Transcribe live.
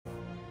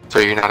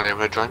you're not able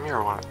to join me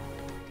or what?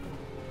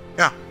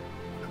 Yeah,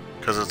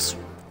 because it's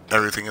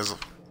everything is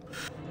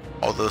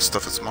all this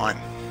stuff is mine.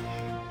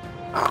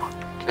 Oh,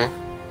 okay.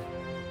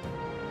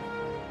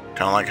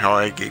 Kind of like how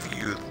I gave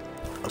you,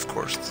 of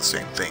course, the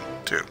same thing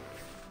too.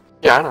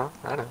 Yeah, I know.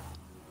 I know.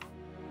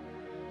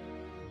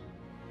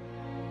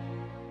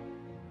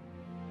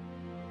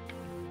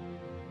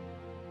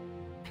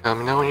 Let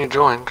me know when you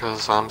join,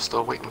 cause I'm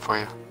still waiting for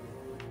you.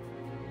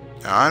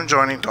 Yeah, I'm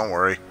joining. Don't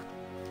worry.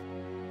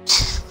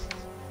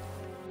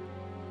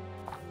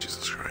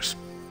 Jesus Christ.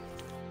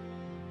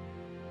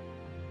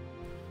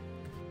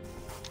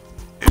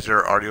 Is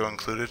there audio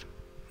included?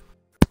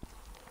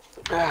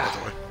 Yeah, By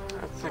the way.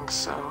 I think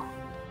so.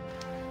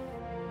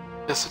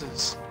 Yes, it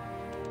is.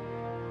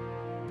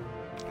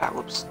 Ah,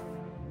 whoops.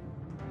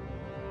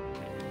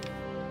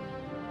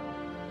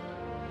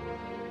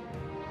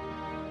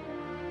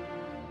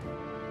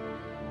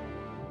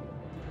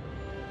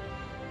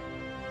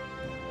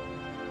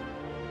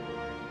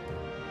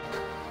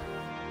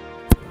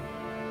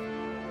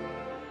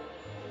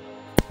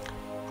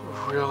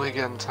 Really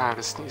getting tired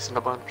of sneezing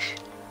a bunch.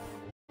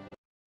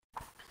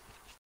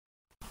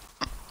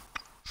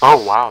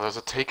 Oh wow, there's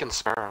a taken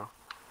sparrow.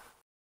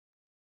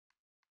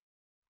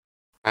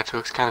 That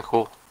looks kind of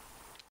cool.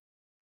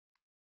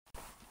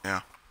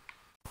 Yeah.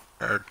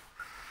 Heard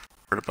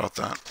about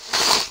that.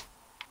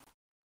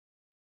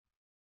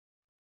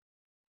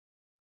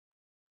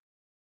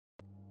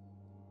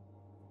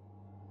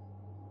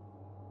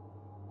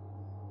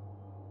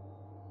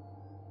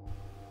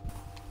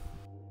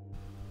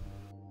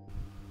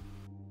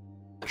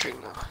 Actually,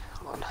 no,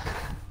 hold on.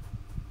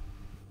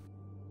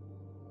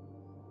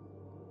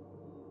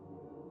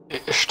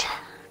 Ishtar.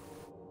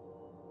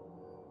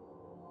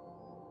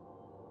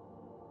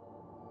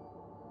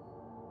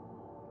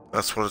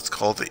 That's what it's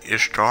called, the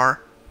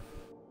Ishtar?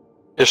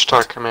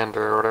 Ishtar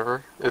Commander or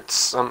whatever.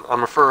 It's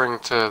I'm referring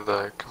to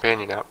the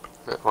companion app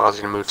that allows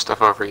you to move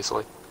stuff over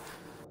easily.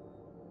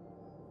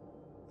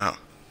 Oh.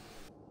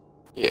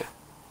 Yeah.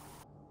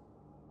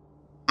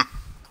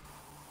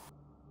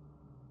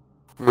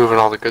 Moving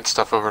all the good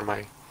stuff over to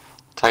my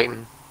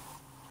Titan.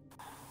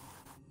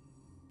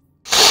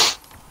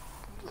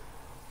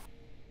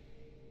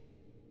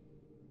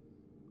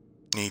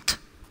 Neat.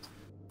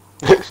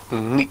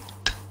 Neat.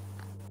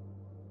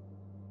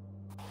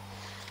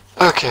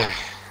 Okay.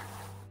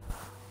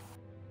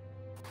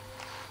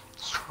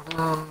 Scroll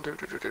down. Do.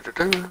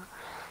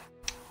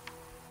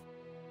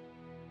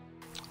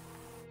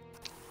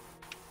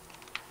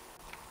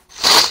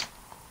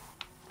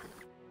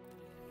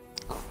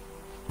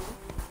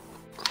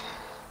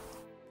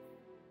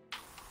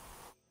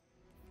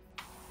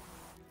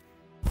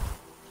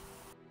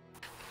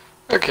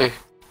 Okay,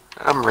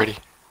 I'm ready.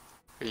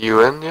 Are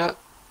you in yet?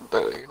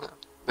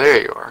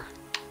 There you are.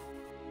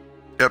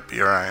 Yep,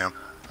 here I am.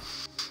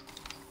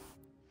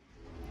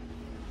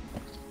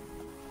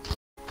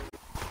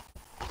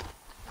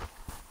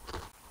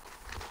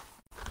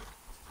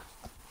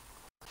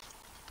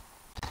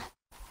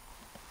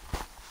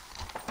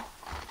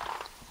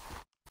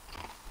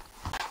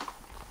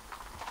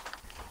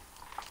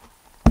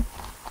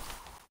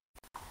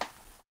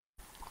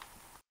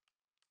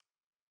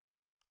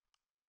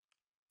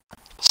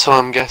 So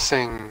I'm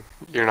guessing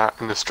you're not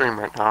in the stream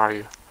right now, are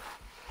you?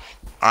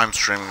 I'm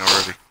streaming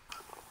already.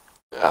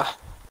 Yeah.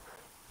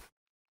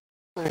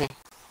 Okay.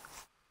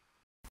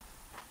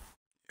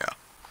 Yeah.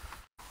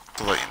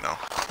 To let you know.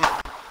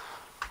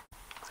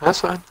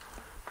 That's fine.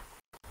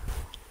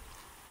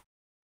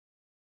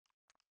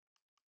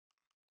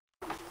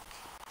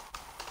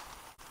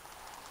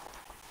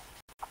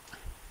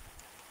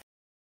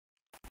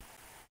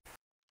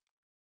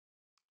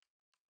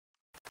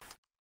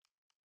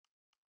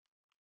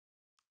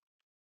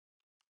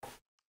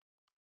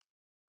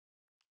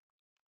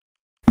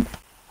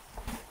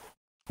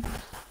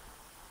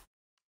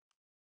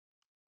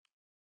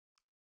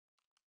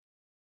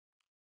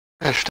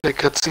 Hashtag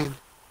cutscene.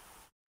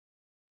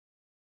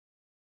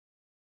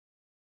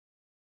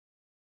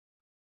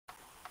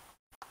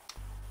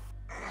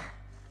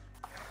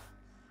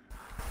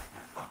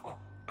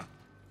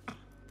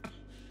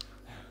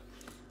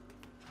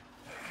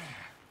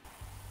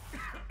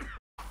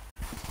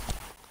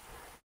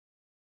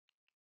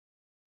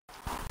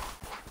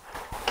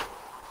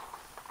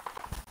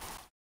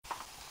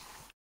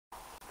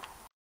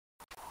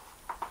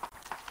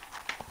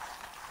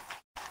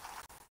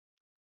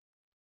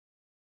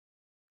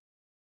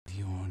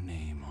 Your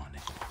name on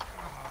it.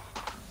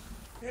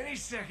 Any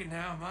second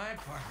now, my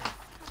partner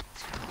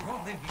is gonna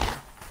roll in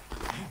here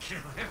and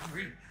kill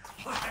every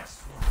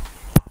last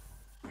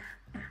one.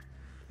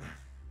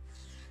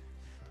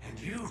 And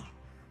you,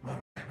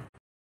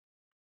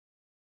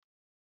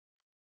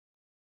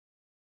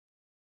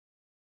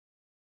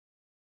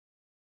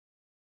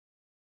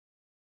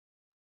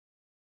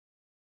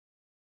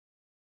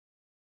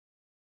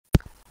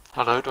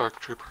 Hello, Dark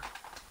Trooper.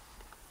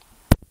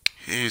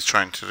 He's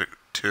trying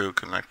to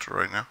connect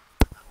right now.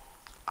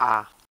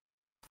 Ah.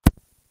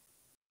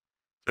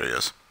 There he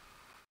is.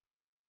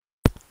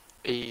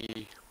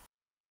 A.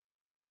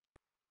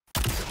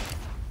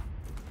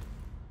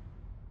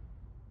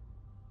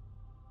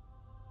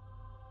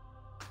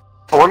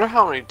 wonder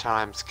how many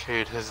times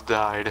Cade has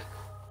died.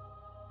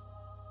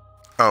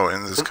 Oh,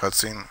 in this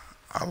cutscene,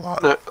 a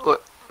lot.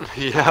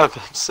 Yeah,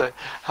 I'd say,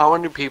 how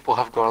many people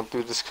have gone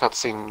through this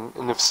cutscene,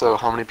 and if so,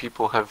 how many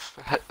people have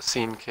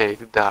seen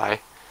Cade die?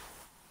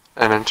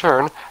 And in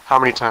turn, how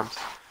many times?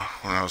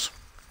 Who knows?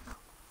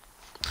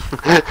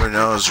 Who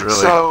knows, really?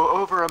 So,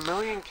 over 1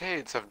 million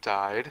Cades have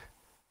died.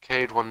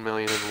 Cade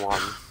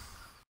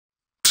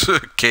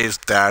 1,000,001. Case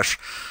dash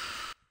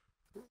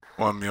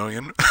 1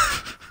 million.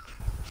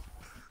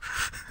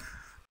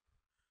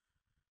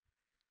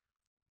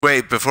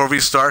 Wait, before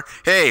we start,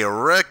 hey,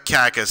 Rick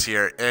Cacus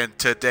here, and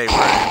today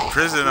we're in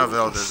Prison of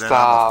Elders,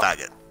 Stop.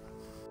 and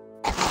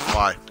I'm a faggot.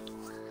 Why?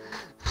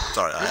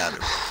 Sorry, I had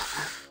to.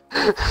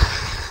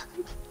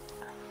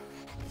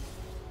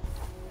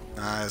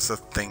 Nah, it's a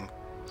thing.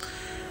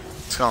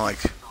 It's kind of like,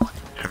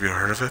 have you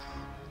heard of it?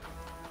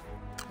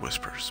 The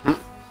Whispers.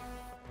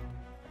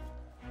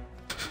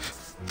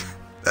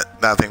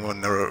 That thing will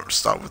never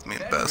stop with me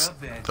at best.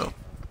 So.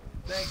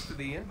 Thanks for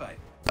the invite.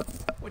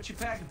 What you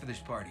packing for this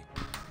party?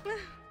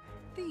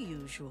 The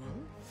usual.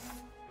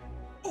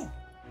 Ooh,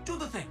 do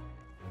the thing.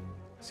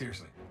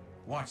 Seriously,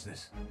 watch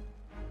this.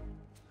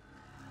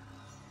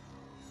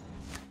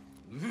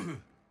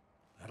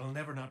 That'll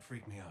never not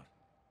freak me out.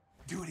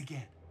 Do it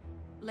again.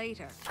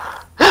 Later.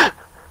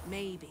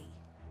 Maybe.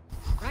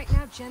 Right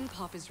now, Gen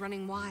Pop is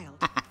running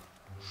wild.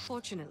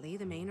 Fortunately,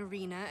 the main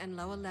arena and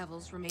lower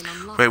levels remain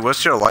unlocked. Wait,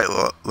 what's your light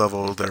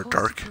level there,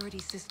 Dark? Security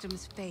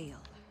systems fail.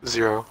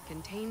 0.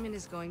 Containment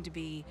is going to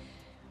be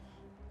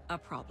a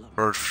problem.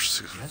 Or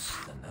Just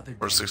another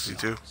or day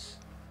 62. of sauce.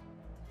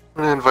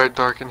 I'm gonna invite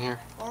Dark in here.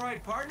 All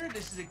right, partner.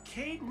 This is a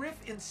Cade riff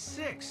in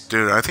 6.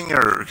 Dude, I think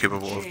you're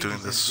capable of doing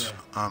this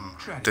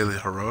daily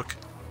heroic.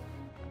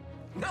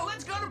 Now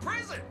let's go to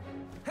prison.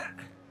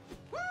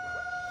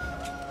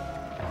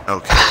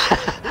 Okay.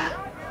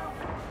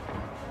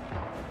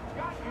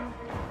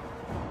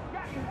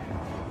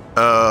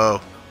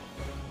 Oh.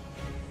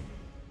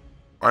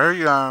 Why are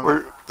you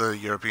on the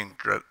European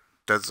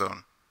dead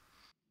zone?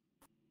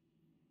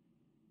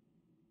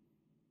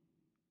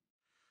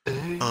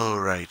 Oh,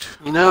 right.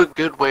 You know, a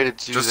good way to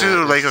do Just that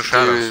do Lake is of to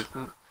Shadows.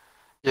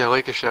 Yeah,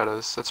 Lake of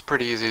Shadows. That's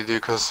pretty easy to do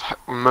because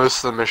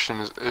most of the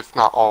missions, if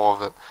not all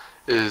of it,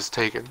 is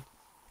taken.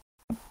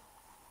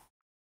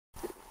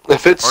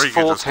 If it's Or you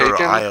could full just go to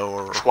taken IO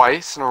or...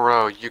 twice in a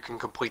row, you can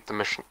complete the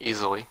mission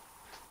easily.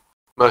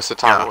 Most of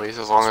the time, Yeah, at least,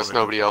 as long that's as what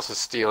I nobody else is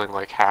stealing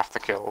like half the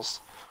kills.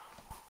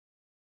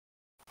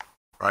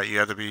 Right, you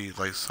have to be,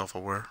 like,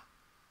 self-aware.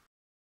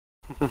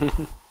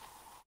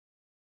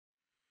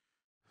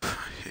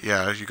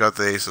 Yeah, you got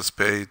the Ace of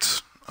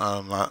Spades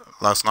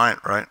last night,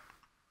 right?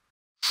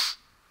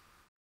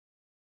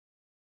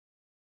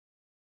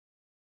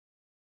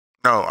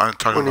 No, I'm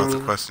talking What do you about the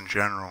mean? quest in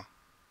general.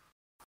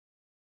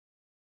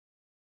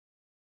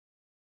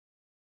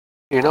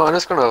 You know, I'm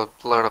just gonna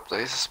load up the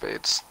Ace of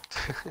Spades.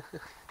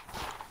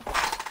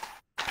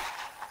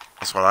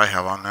 That's what I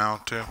have on now,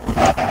 too.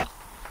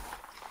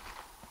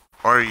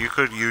 Or you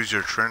could use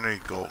your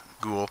Trinity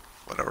Ghoul,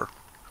 whatever.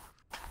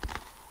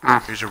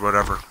 Use your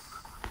whatever.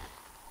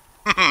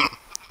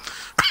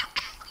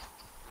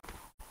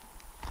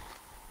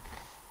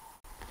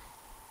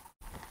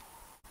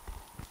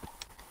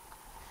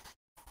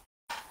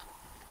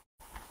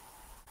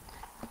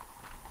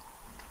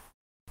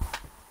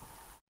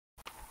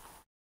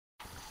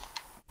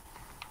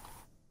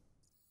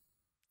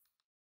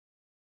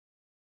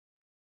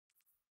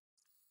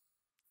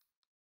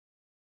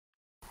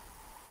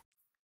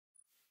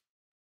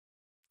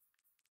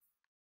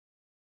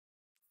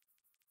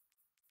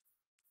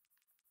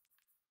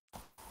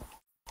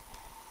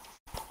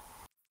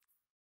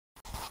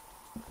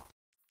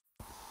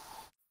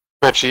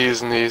 Actually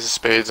using the Ace of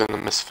Spades and the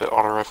Misfit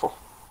auto rifle.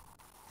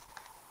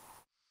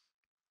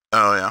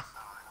 Oh, yeah.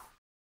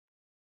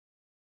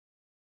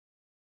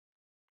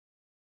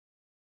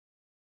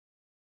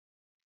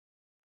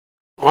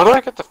 Why do I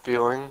get the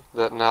feeling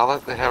that now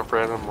that they have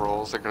random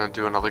rolls, they're gonna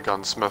do another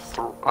gunsmith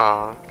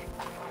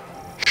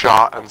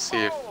shot and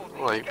see if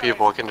like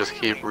people can just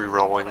keep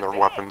re-rolling their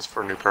weapons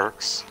for new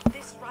perks?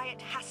 This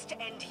riot has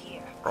to end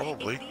here.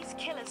 Probably. If these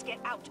killers get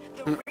out,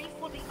 the reef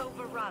will be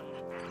overrun.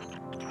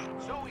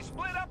 So we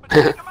split up and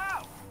take them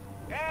out.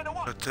 And a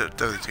That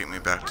definitely take me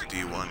back to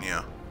D1,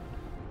 yeah.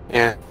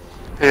 Yeah.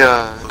 Hey,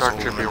 Those Dark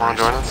old Trooper, you wanna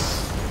join memories.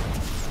 us?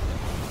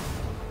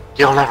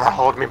 You'll never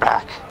hold me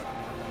back.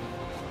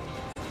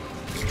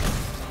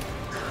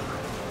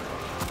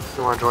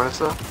 You wanna join us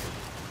though?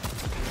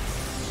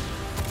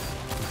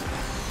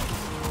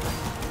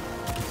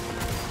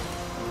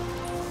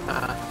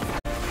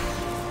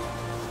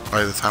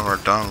 By the time we're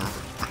done,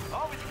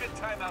 always a good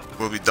time out.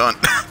 we'll be done.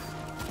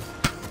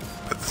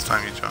 At this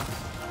time you join.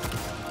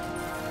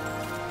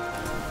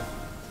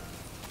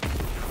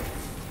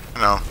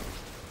 No.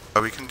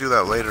 But we can do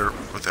that later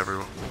with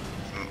everyone.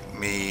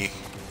 Me,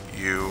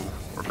 you,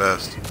 or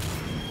best.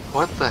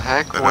 What the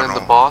heck? I don't When the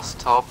know. boss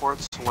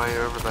teleports way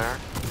over there?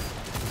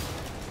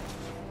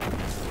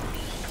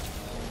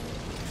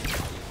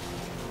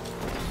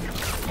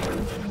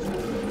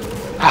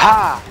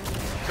 Haha!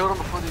 Killed him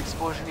before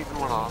explosion even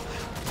went off.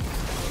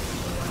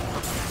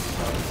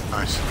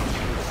 Nice.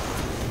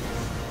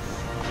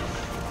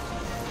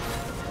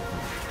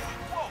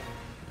 Whoa!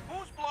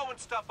 Who's blowing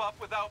stuff up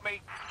without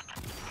me?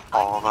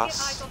 All of I'm gonna us.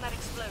 get eyes on that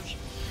explosion.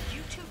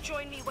 You two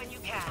join me when you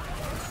can.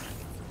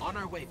 On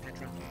our way,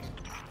 Petra.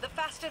 The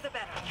faster the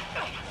better.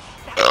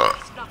 That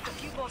blast knocked a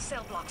few more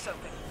cell blocks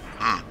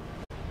open.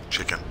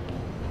 Chicken.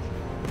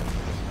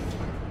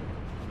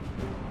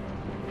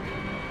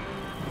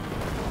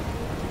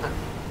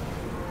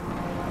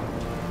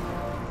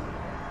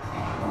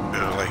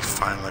 Gotta like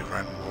find like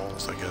random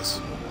walls, I guess.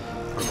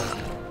 For that.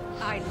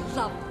 I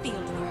love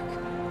field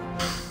work.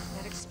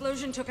 That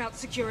explosion took out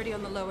security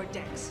on the lower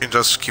decks. You can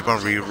just keep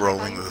on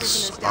re-rolling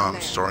this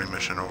story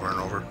mission over and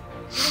over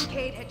You and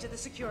Cade head to the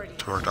security.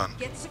 till we're done.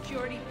 Get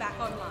security back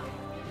online.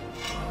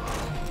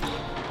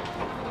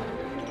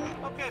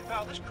 Okay,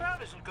 pal, this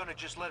crowd isn't gonna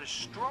just let us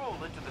stroll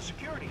into the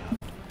security hub.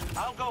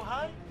 I'll go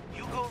high,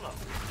 you go low.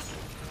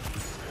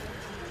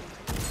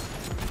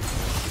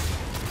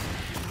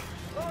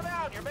 Slow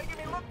down, you're making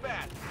me look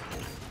bad.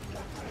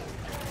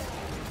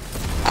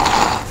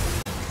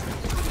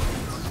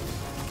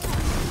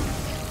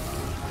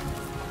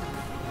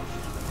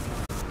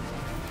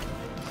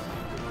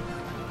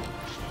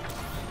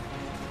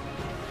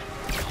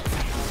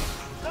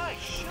 Nice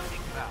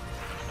shooting, pal.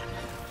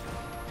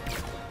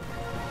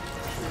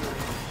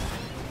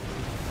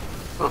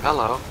 Oh,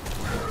 hello.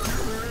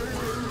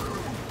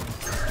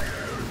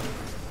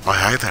 Oh,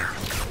 hi there.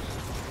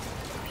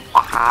 Oh,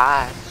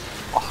 hi.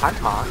 Oh, hi,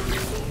 Mom.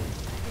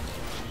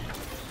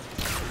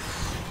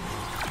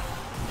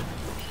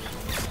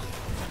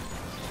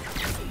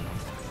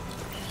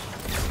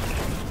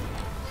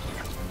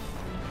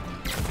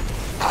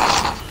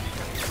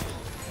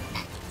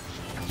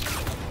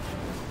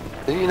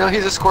 Did you know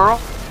he's a squirrel?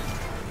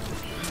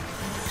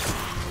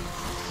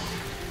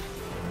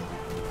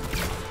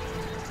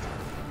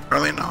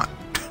 Really not.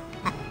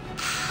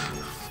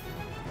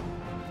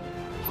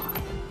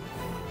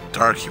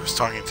 Dark, he was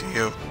talking to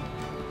you.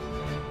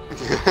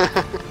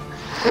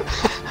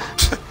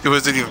 He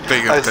wasn't even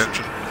paying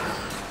attention.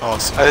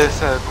 Awesome. I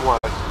said what?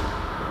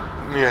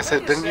 Yeah, I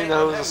said, didn't you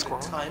know it was a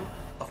squirrel? Time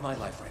of my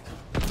life right now.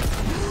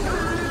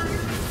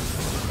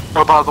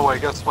 Oh, by the way,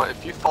 guess what?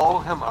 If you follow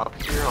him up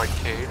here, like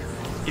Cade,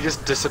 he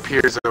just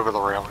disappears over the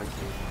railing.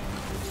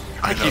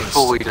 I Like he noticed.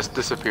 fully just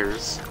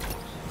disappears.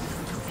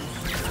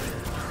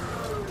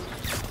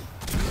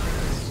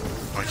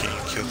 Why can't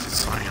you kill the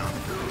Scion?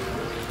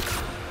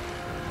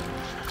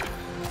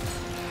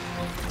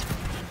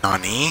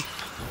 Nani?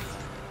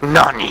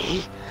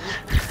 Nani?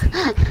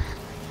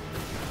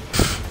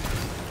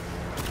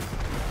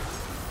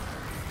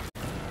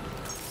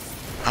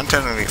 I'm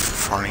technically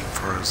farming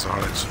for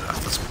exotics at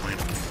this point.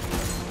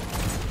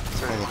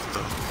 All of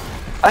them.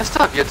 I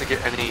still have yet to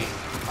get any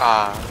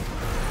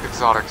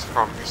exotics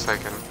from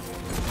Forsaken.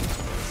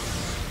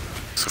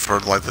 Except for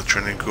like the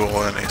Trinity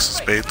Ghoul and Ace of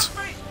Spades.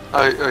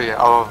 Oh yeah,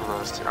 all of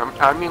those too.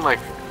 I mean like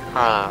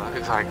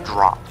exotic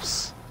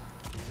drops.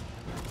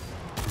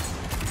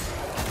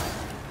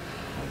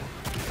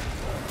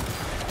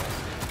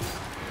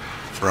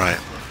 Right.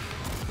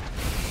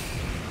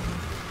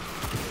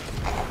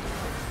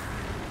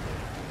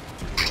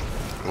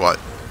 What?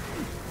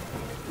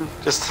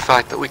 Just the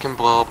fact that we can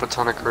blow up a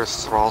ton of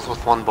crystal walls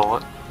with one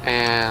bullet.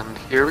 And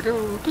here we go.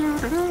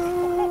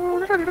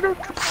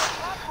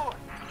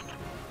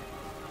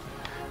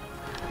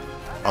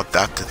 Oh,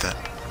 that did that.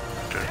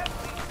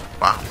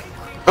 Dude. Wow.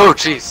 Oh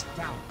jeez.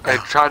 I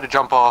tried to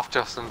jump off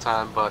just in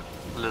time, but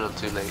a little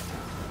too late.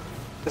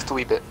 Just a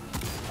wee bit.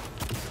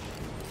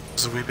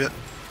 Just a wee bit.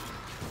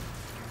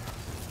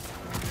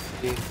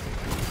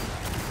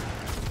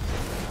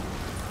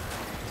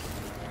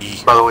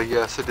 By the way,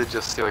 yes, it did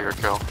just steal your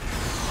kill.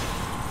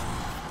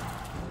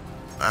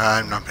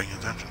 I'm not paying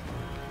attention.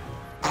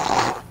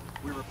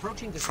 We're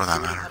approaching the For that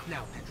security matter. hub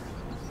now, Petra.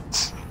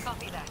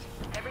 Copy that.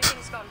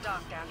 Everything's gone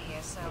dark down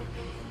here, so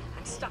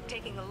I'm stuck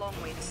taking a long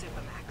way to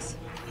Supermax.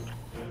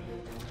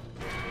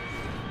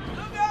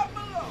 Look out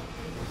below!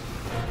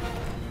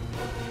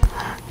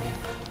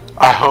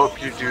 I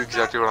hope you do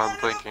exactly what I'm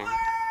thinking.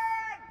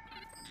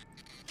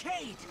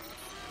 Kate!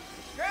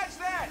 Scratch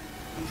that!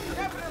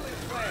 Definitely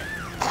the plan!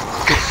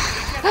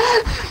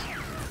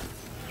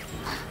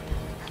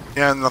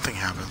 Yeah, nothing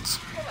happens.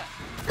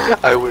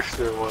 I wish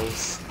there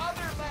was.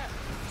 Other left!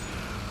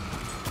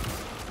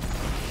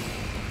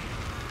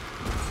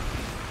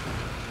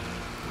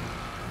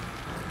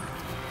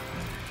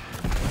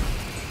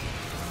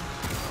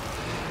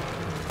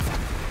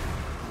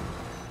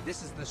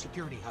 This is the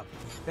security hub.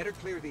 Better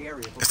clear the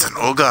area before... It's an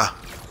Olga.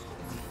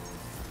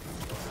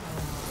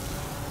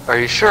 Are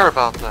you sure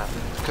about that?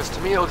 Because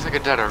to me it looks like a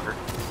dead ogre.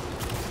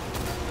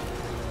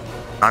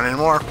 Not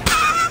anymore.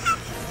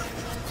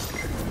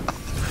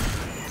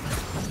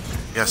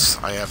 Yes,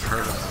 I have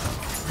heard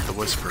of the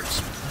whispers.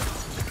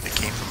 It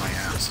came from my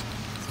ass.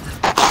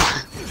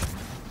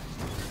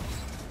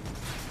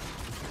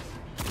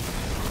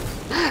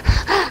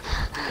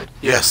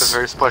 Yes, Yes. a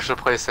very special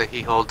place that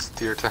he holds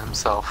dear to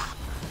himself.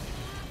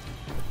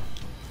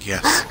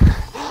 Yes.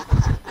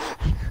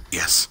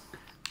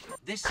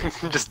 This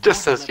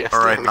just says yes to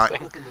Alright, not...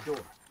 everything. Look in the door.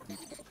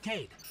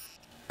 Cade.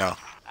 No.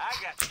 I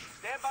got you.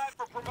 Stand by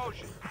for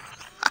promotion.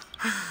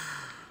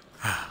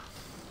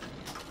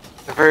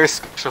 A very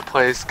special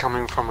place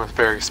coming from a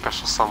very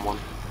special someone.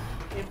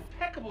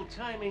 Impeccable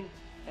timing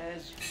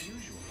as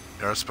usual.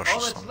 You're a special All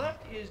that's someone.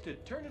 left is to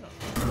turn it on.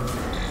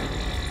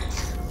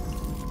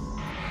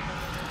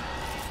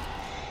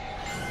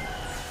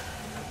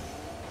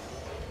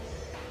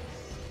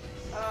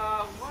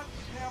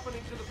 What's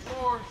happening to the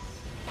floor?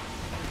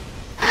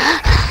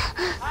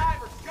 Hi,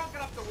 we're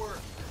skunking up the work.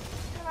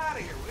 Get out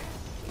of here, will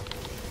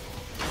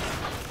you?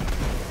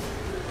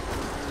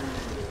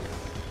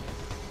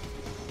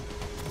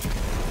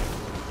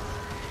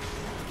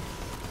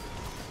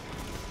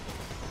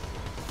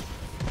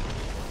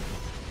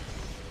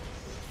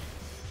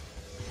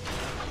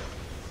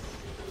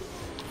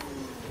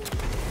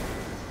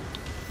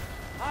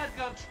 Hot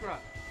gum scrub.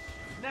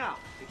 Now,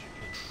 get your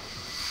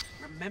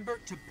turn. Remember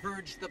to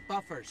purge the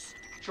buffers.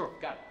 Sure,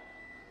 got it.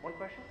 One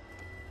question?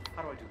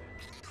 How do I do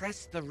that?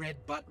 Press the red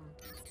button.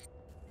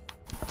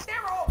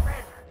 They're all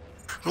red.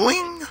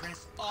 Bling!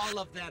 Press all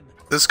of them.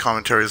 This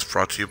commentary is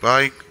brought to you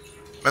by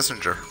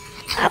Messenger.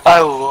 I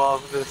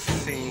love this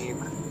scene.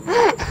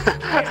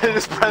 It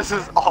just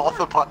presses all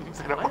the buttons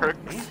and it works.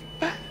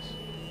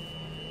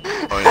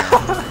 Oh yeah.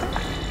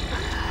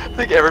 I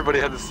think everybody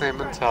had the same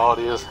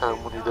mentality as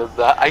him when he did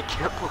that. I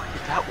can't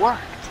believe that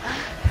worked.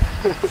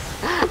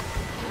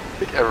 I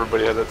think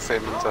everybody had that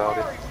same Don't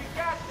mentality. worry, we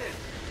got this.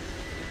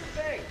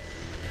 Thanks.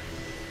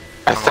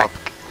 I I'm think.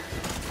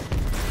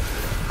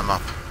 I'm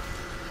up.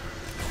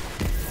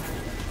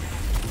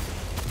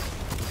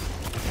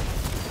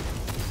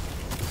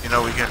 You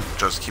know, we can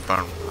just keep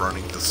on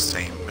running the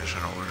same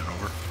mission over and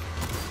over.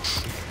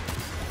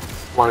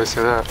 Why do you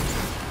say that?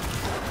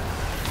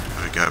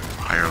 We got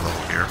higher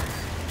level gear.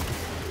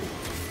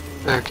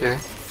 Okay,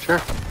 sure.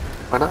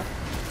 Why not?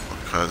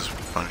 Because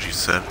Bungie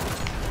said.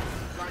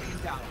 Guardian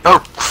down.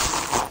 Oh!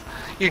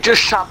 You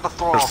just shot the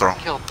thrall There's Thrall.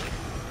 that killed me.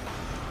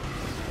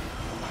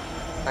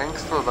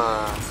 Thanks for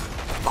the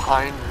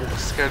behind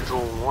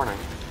schedule warning.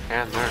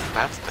 And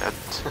that's dead.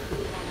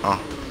 Oh.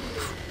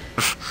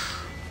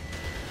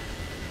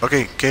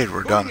 Okay, Cade,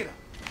 we're done.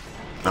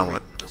 Now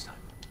what?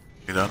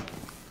 You done?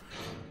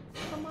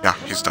 Yeah,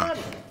 he's done.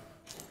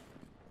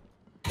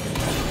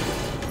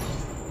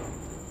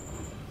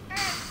 And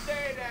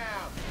stay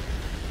down.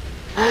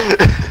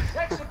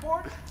 Tech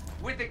support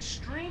with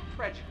extreme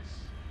prejudice.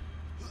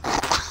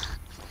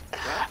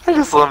 I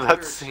just love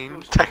that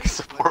scene. Tech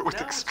support with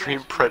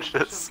extreme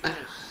prejudice.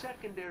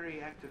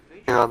 Secondary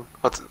activation. Hang on,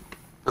 let's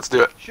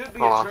do it. Should be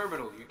Hold a on.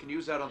 terminal you can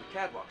use out on the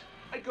catwalks.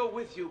 I'd go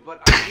with you,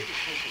 but I need to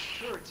take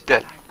the turrets.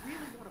 Dead. I really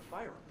want to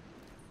fire them.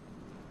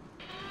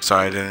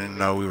 Sorry, I didn't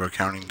know we were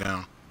counting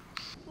down.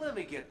 Let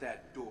me get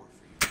that door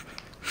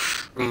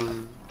for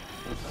you.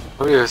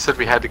 We said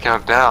we had to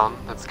count down.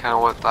 That's kind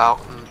of what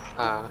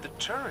The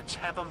turrets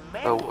have a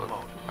manual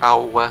mode.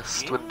 out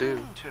west would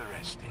do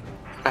Interesting.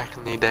 back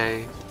in the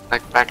day,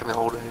 like back in the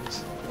old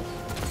days.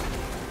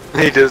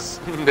 They just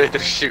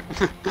shoot.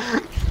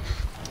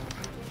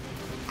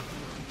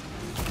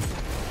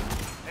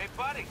 Hey,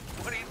 buddy,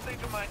 what do you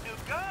think of my new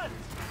gun?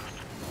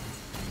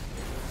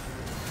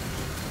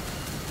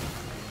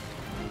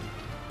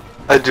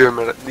 I do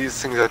admit it.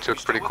 These things actually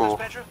look pretty Still with cool.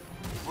 us, Petra?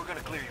 We're gonna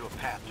clear you a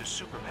path to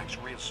Supermax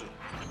real soon.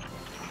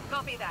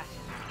 Copy that.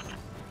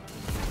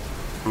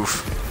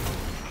 Oof.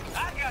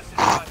 I got this,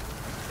 bud.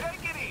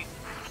 Take it easy.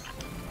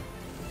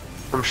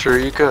 I'm sure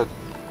you could.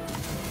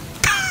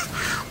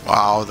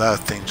 Wow, that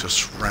thing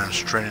just ran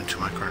straight into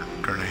my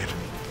grenade.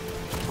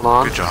 Hold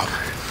on. Good job.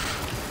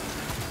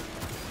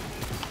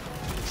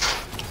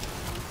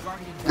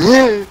 Guardian down.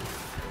 Yeah.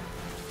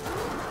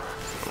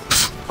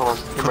 Hold on.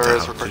 Give What my the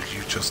razor hell quick. did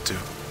you just do?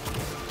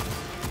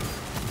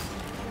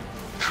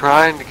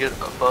 Trying to get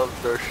above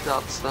their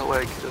shots, that way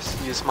I can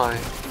just use my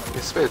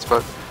spades,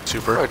 but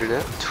Super. how do I do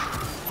that?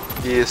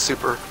 Yeah,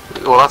 super.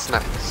 Well, that's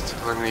next.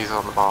 I'm gonna use it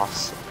on the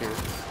boss. Here.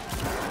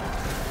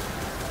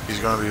 He's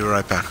gonna be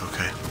right back,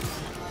 okay.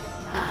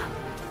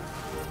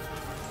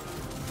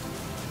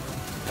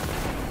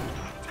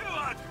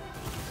 200,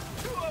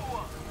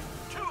 201,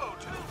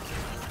 202.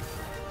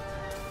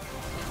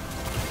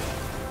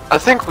 I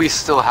think we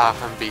still have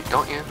him beat,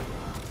 don't you?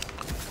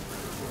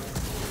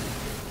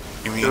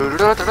 You mean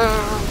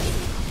Da-da-da-da-da.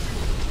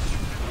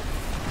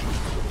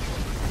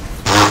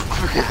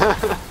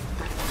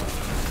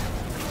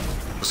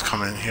 was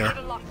coming in here? Hit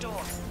a locked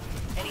door.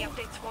 Any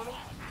updates for me?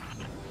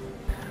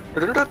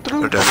 They're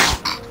Da-da-da-da-da. dead.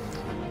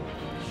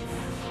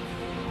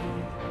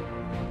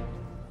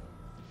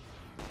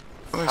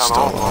 Oh, he's Not still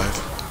all of them. alive.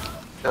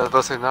 Yeah, I was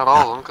about to say not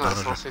all of them, because I none of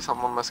still them. see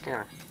something on my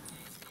scanner.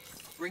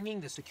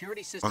 Bringing the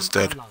security system One's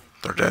dead. online.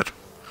 They're dead.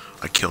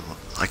 I killed them.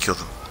 I killed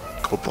them.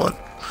 Cold blood.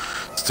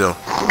 Still.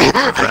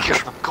 I Revenge.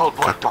 killed them. Cold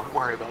blood, don't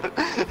worry about it.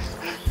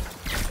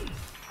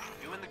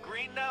 You in the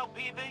green now,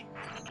 PV?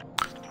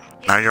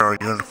 Now you're a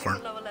Officers in unicorn.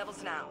 the lower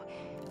levels now.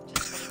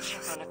 Just gotta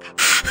check on a couple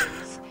of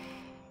things.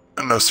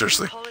 No,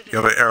 seriously. You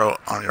have an arrow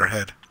on your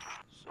head.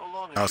 So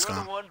long Now as it's you're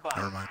gone. the one by.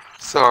 Never mind.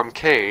 So I'm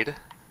Cade,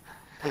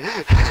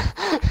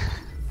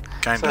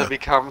 Kinda. So I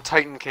become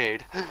Titan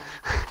Cade.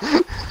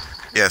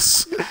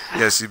 Yes.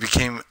 Yes, you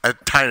became a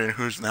Titan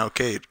who's now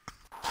Cade.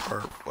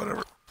 Or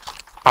whatever.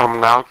 I'm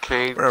now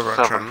Cade Whatever, I'm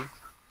 7. trying.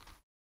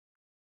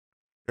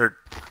 You're...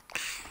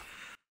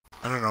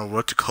 I don't know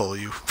what to call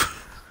you.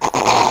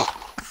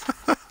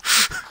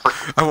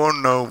 I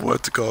won't know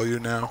what to call you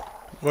now.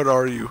 What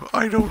are you?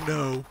 I don't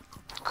know.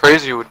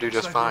 Crazy would do Looks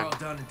just like fine. we're all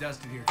done and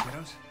dusted here,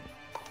 kiddos.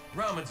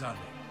 Ramen's on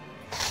me.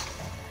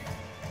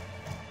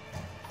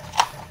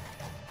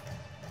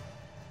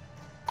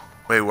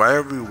 Wait, why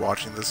are we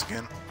watching this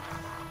again?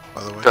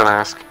 By the way. Don't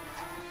ask.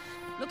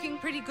 Looking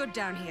pretty good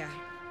down here.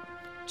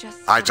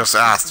 I just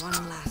asked.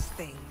 One last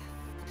thing.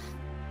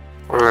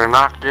 We're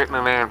not getting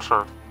an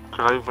answer.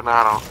 Cause even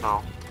I don't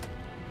know.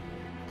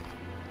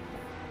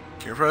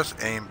 Can you press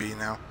A and B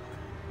now?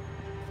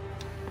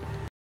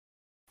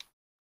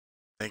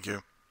 Thank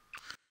you.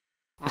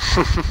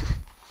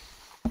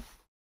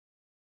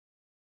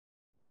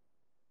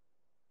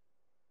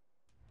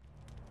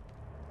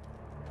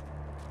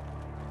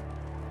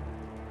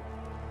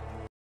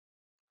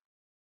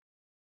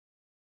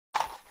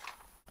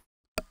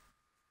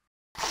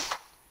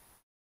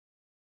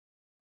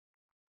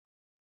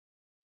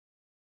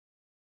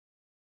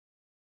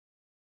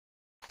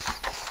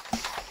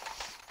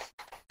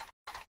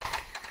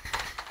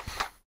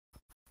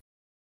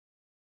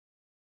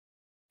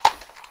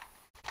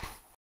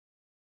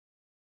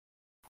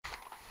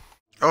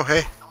 Oh,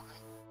 hey.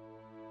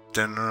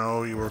 Didn't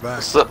know you were back.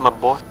 What's up, my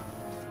boy?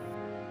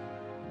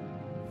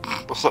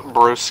 What's up,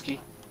 broski?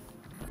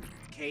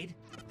 Cade?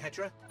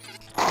 Petra?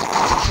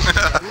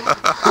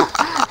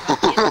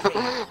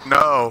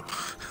 No.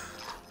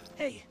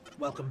 Hey,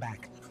 welcome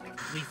back.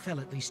 We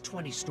fell at least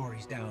 20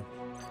 stories down,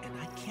 and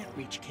I can't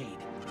reach Cade.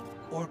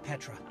 Or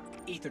Petra.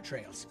 Ether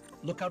trails.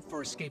 Look out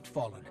for escaped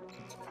fallen.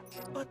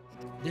 But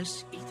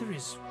this ether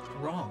is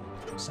wrong,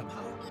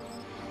 somehow.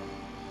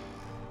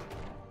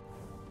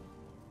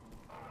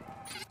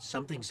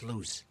 Something's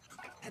loose,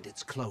 and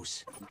it's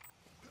close.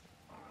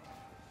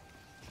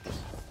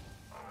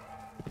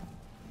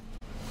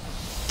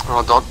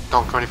 Oh,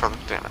 don't go any further.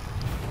 Damn it.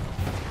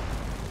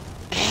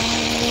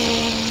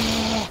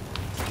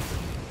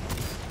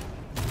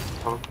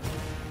 Oh.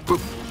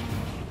 Boop.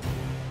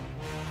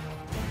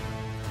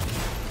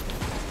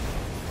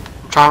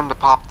 I'm trying to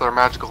pop their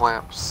magical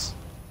lamps.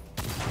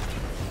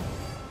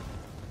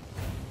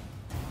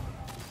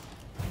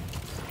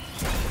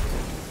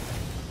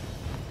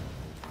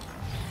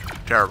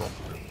 Terrible.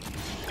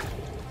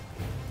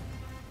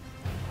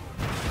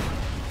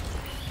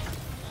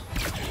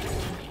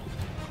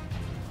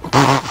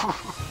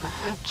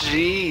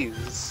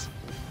 Jeez.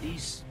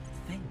 These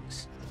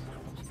things,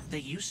 they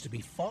used to be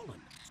fallen.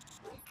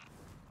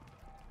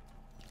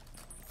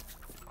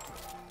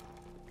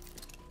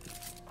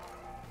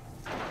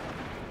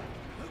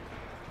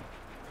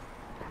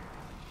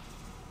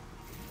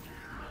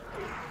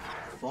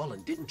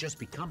 Fallen didn't just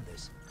become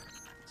this.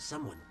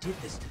 Someone did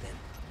this to them.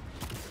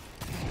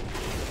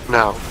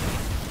 No.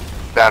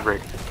 Bad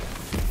rig.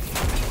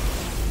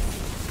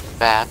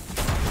 Bad.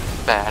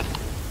 Bad.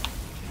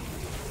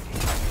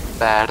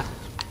 Bad.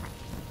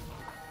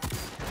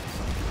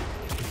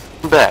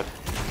 Bad.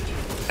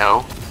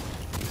 No.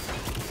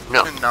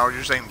 No. And now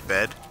you're saying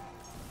bed?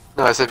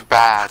 No, I said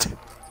bad.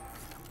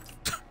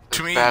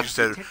 To me, bad. you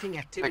said... Detecting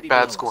activity Like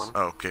bad below scorn. us.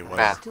 Oh, okay, whatever.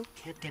 Bad. Still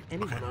can't get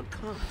anyone Okay. on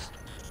comms.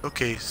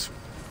 Okays.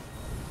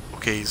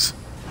 Okays.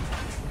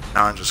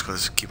 Now I'm just gonna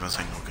keep on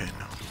saying okay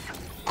now.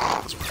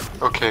 That's fine.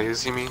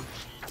 Okays, you mean?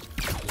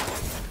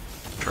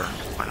 Sure,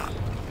 why not?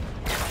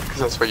 Because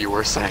that's what you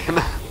were saying.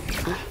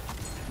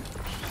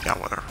 Yeah,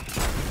 whatever.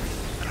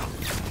 I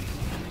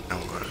don't know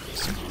what it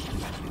is.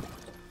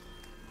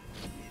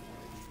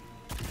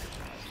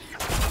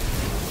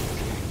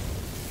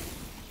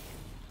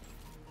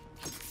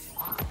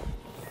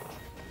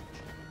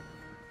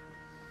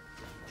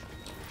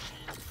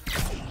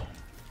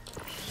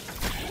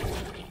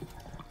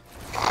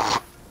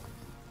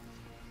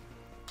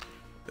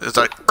 It's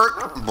like,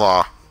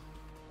 blah.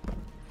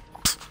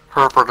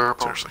 Purple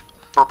nurple. Seriously.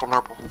 Purple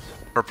nurple.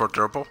 Purple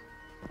durple?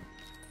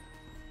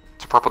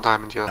 It's a purple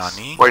diamond, yes.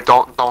 Nani? Wait,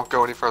 don't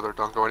go any further.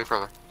 Don't go any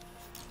further.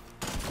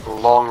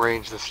 Long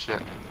range this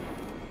shit.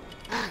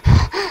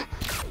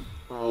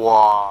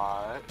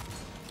 What?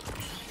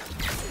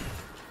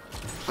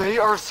 They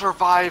are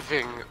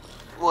surviving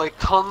like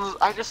tons.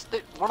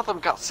 One of them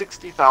got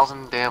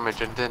 60,000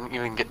 damage and didn't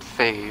even get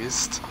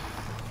phased.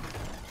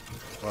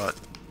 What?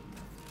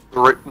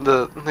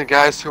 The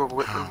guys who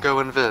go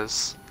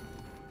invis.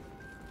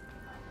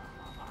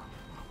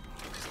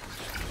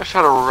 I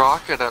shot a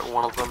rocket at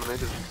one of them and they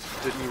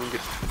just didn't even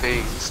get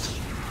phased.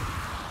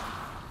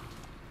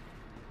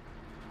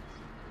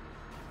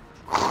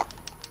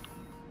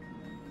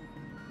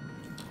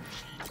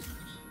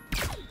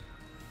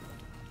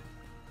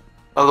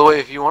 By the way,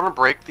 if you want to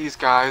break these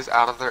guys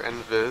out of their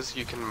invis,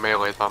 you can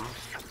melee them.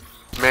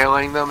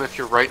 Meleeing them if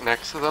you're right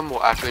next to them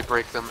will actually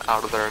break them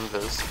out of their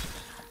invis.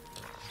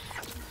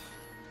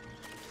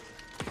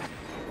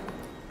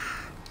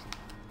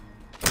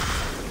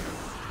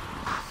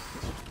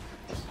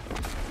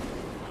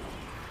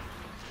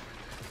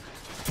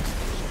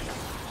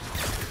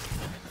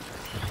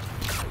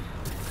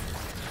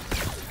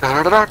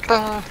 Da, da, da,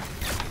 da.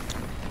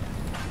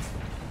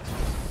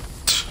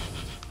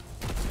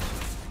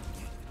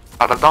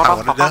 Da, da, da, I da,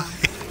 wanna da, die.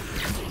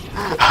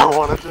 I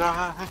wanna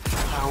die.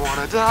 I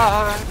wanna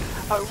die.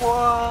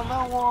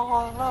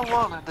 I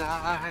wanna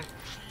die.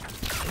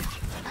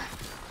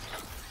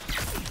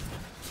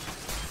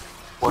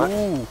 What?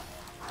 Ooh.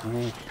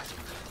 Ooh.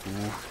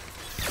 Ooh.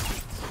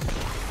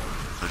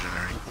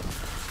 Legendary.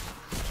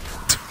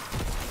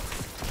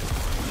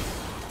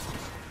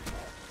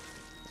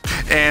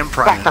 And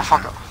Prime. Back the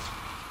fuck up.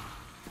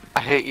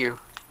 I hate you.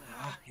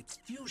 Ah, it's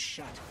fuse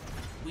shut.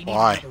 We need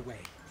Why? another way.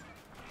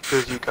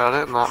 Because you got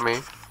it, not me.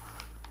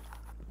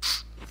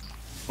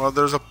 Well,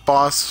 there's a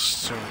boss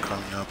soon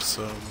coming up,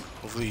 so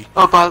hopefully.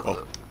 Oh,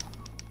 Oh.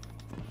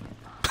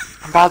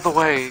 by the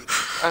way,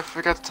 I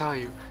forgot to tell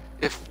you.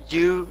 If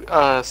you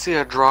see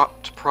a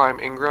dropped Prime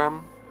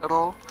Ingram at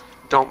all,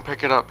 don't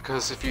pick it up,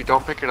 because if you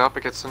don't pick it up,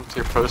 it gets sent to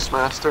your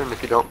postmaster, and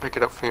if you don't pick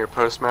it up from your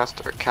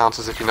postmaster, it counts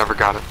as if you never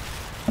got it.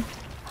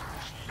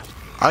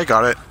 I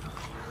got it.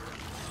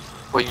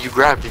 Well, you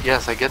grabbed it,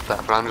 yes, I get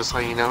that, but I'm just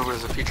letting you know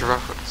as a future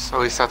reference. At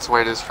least that's the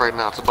way it is for right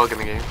now. It's a bug in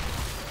the game.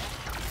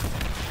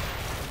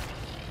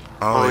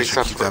 Oh, at you least should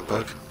that's keep what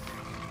that bug.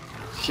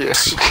 Yeah.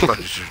 But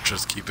you should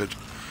just keep it.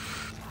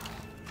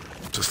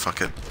 Just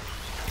fuck it.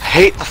 I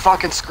hate the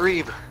fucking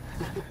Screeb.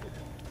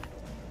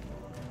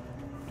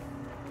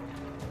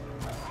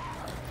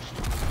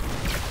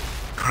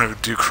 Wanna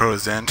do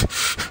Crow's End?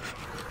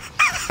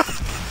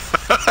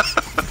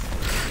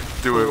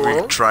 Do what we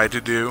What? tried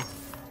to do.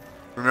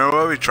 Remember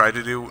what we tried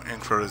to do in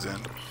Crow's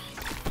End?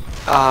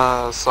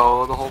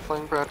 Solo the whole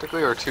thing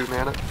practically, or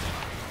two-man it?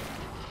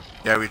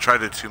 Yeah, we tried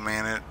to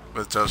two-man it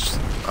with just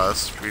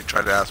us. We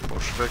tried to ask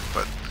Bolshevik,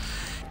 but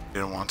he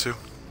didn't want to.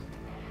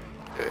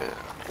 Yeah.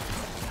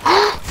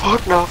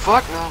 Fuck no,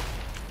 fuck no.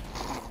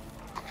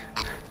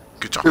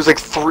 Good job. There's like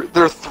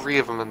there are three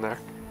of them in there.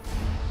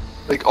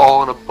 Like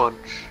all in a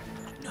bunch.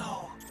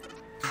 No.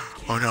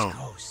 Oh no,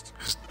 Ghost.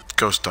 his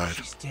ghost died.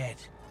 She's dead.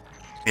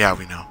 Yeah,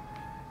 we know.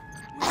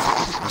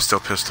 I'm still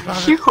pissed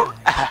about You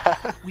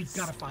it. We've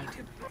got to find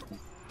him.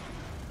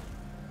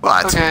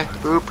 What? Okay,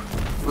 boop,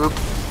 boop,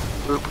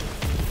 boop.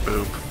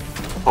 Boop.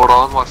 Hold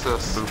on, watch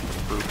this. Boop,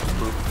 boop,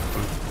 boop,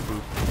 boop,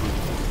 boop,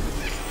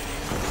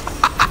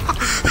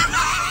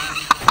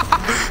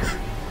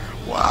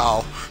 boop.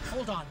 Wow.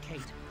 Hold on,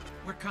 Kate.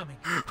 We're coming.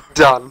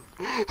 Done.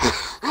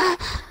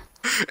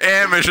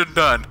 And mission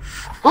done.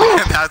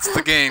 And that's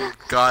the game,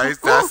 guys.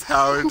 That's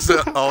how it's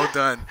all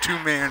done.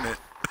 Two-man it.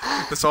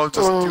 It's all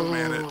just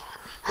two-man it.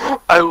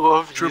 I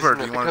love Trooper, using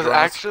do it you wanna because join us?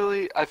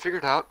 actually I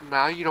figured out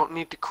now you don't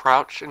need to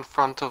crouch in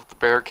front of the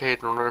barricade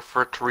in order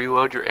for it to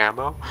reload your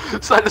ammo.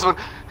 So I just went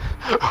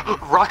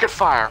rocket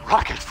fire,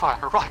 rocket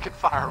fire, rocket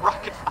fire,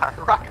 rocket fire,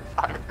 rocket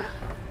fire.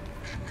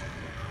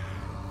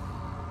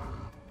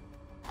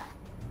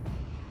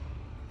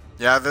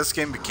 Yeah, this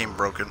game became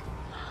broken.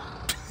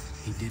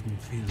 He didn't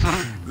feel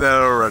the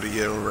That already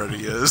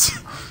is.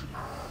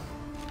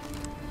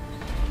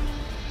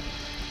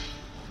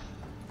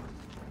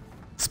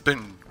 It's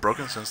been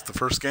broken since the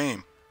first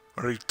game.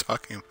 What are you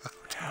talking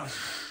about?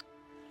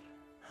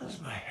 How's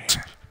my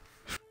hair?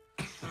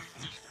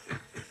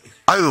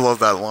 I love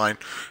that line.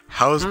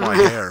 How's my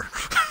hair?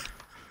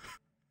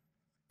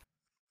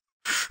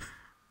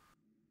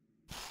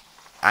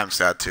 I'm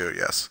sad too,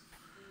 yes.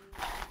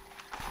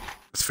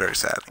 It's very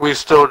sad. We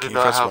still do Can you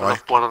not press have Y?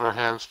 enough blood on our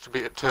hands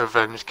to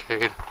avenge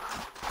Cade.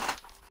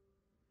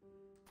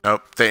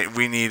 Nope,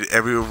 we need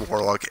every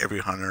warlock, every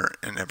hunter,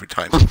 and every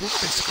titan,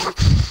 basically.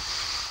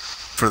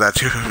 For that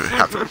to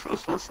happen.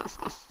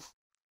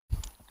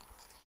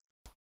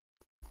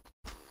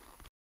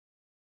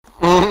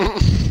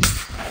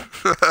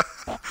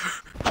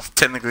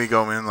 Technically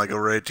go in like a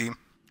raid team.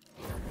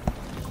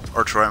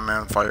 Or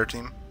Tri-Man fire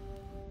team.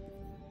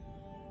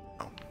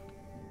 No.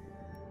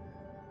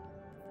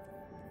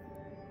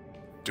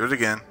 Do it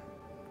again.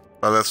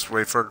 But let's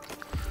wait for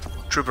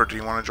Trooper, do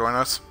you want to join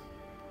us?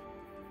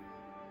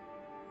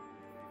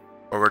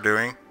 What we're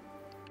doing?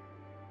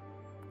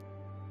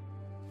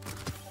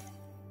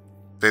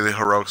 Daily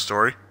heroic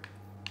story.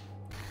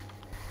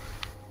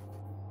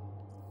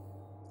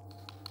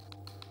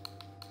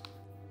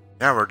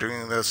 Yeah, we're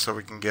doing this so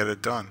we can get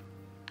it done.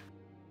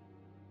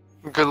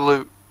 Good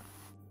loot.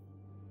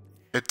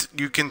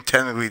 You can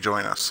technically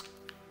join us.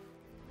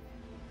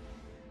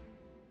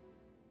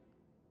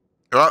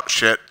 Oh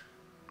shit!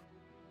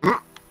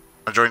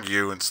 I joined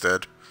you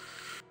instead.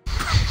 What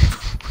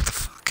the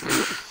fuck?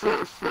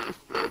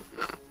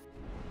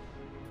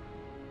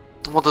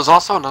 Well, there's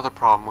also another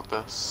problem with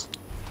this.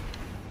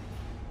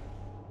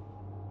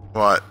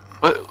 What?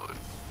 But,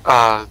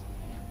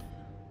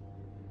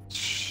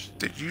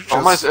 Did you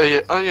all my just?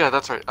 yeah, oh yeah,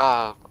 that's right.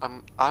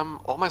 I'm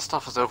all my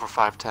stuff is over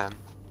 510.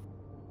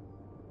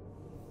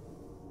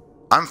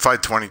 I'm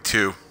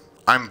 522.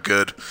 I'm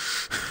good.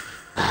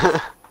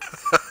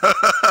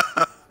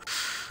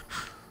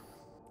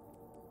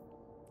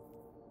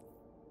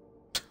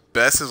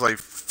 Bess is like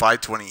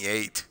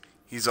 528.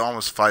 He's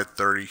almost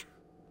 530.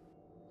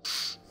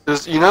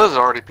 There's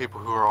already people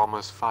who are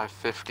almost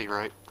 550,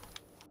 right?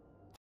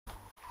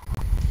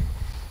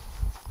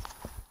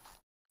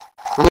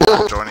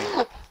 I'm joining.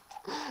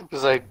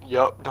 Just like,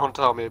 yup, don't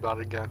tell me about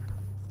it again.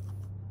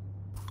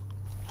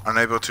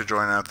 Unable to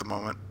join at the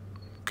moment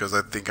because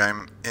I think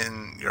I'm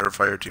in your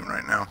fire team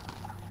right now.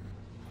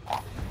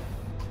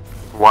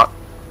 What?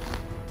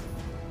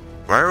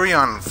 Why are we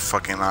on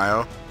fucking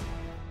IO?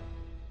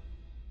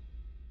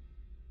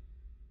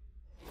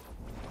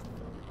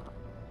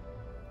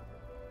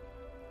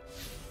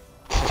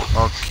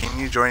 Well, can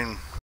you join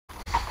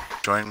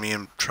me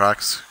in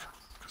tracks?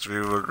 Because we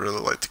would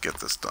really like to get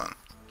this done.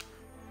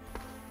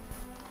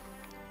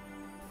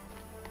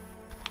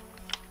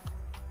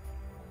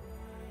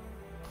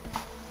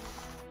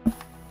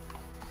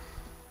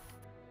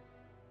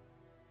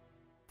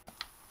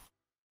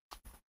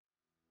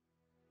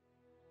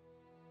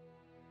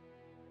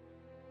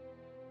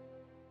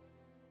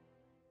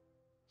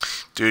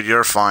 Dude,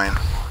 you're fine.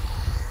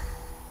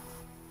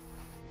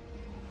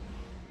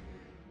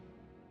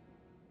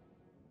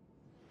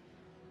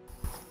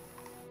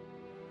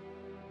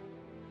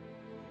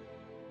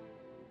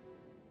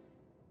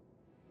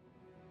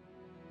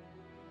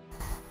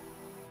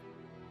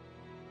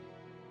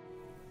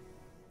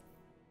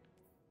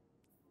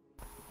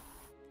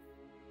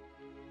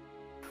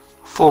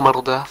 Full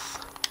Metal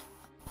Death.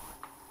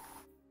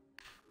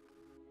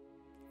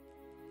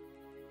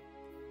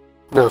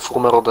 No,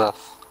 Full Metal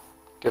Death.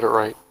 Get it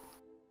right.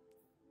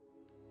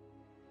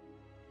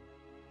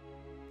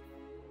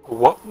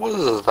 What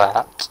was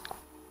that?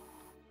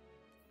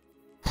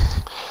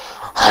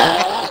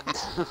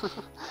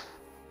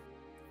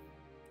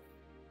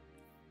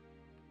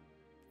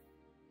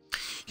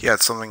 He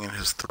had something in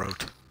his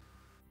throat.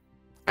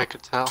 I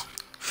could tell.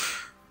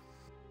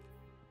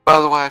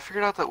 By the way, I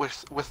figured out that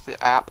with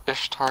the app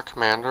Ishtar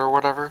Commander or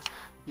whatever,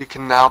 you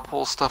can now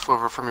pull stuff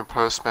over from your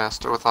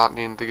postmaster without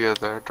needing to go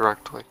there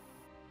directly.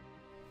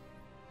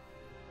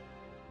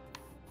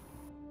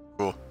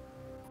 Cool.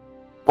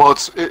 Well,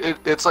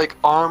 it's like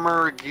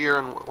armor, gear,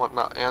 and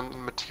whatnot, and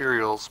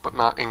materials, but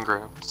not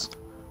engrams.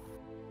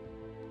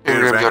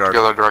 Engrams you have to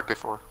go there directly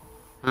for.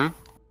 Hmm?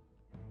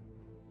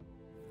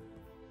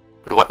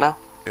 Wait, what now?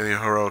 Daily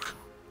Heroic.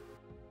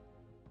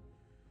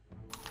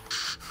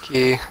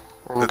 Key.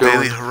 The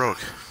Daily Heroic.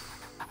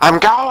 I'm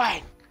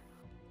going!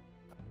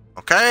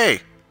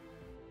 Okay!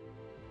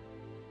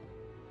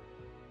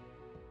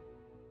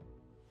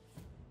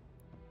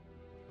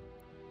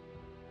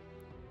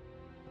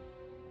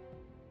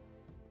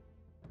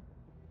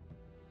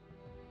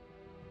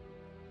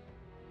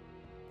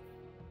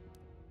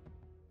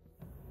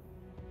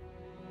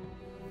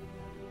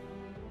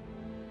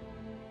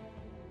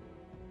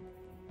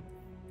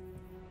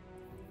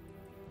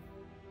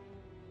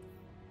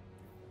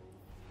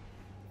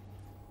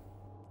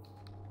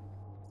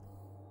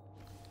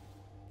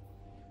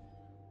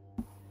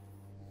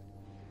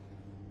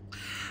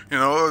 You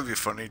know what would be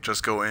funny?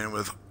 Just go in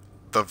with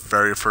the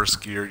very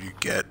first gear you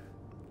get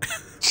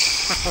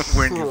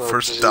when you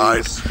first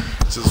died.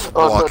 Just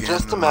walk in.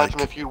 Just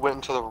imagine if you went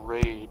into the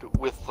raid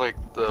with like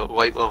the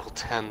light level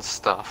 10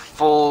 stuff,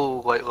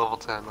 full light level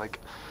 10. Like,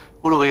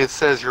 literally, it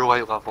says your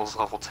light level is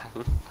level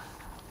 10.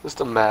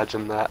 Just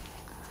imagine that.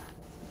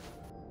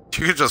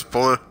 You could just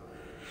pull it.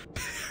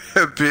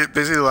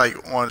 Basically,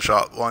 like one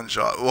shot, one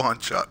shot, one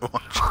shot,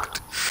 one shot.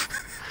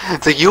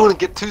 It's like you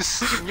wouldn't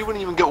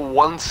even get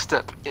one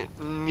step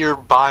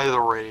nearby the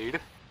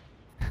raid,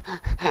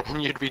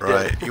 and you'd be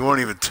Right. dead. You won't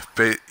even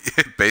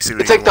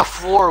basically. It's like the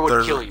floor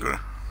would kill you.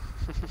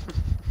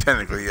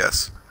 Technically,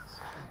 yes.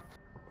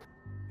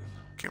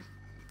 Okay.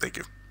 Thank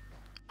you.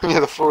 Yeah,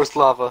 the floor is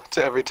lava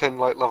to every 10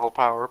 light level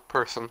power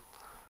person.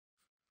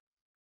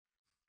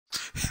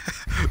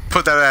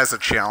 Put that as a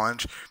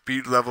challenge.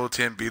 Beat level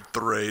 10, beat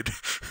the raid.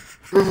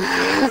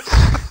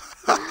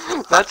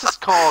 That's just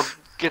called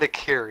get a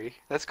carry.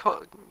 That's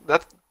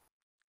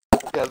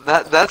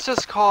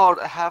just called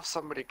have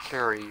somebody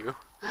carry you.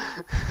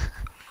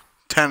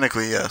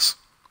 Technically, yes.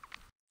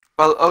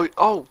 Well,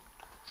 oh,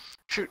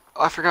 shoot!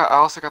 I forgot. I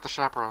also got the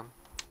chaperone.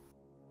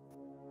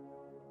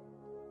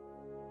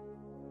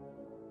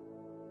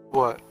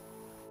 What?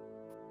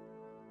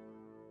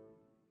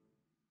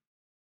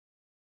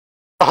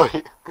 Oh,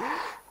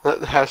 that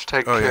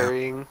hashtag Oh, yeah.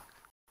 carrying.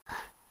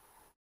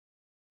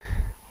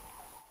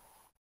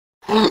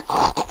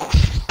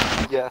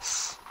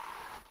 Yes.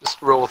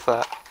 Just roll with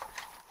that.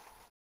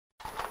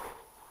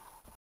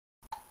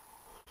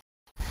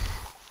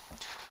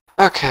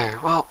 Okay,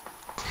 well.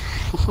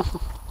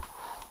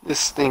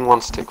 This thing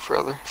wants to take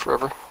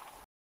forever.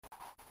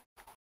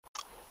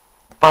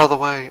 By the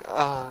way,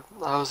 I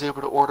was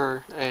able to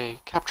order a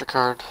capture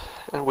card,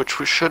 which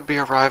we should be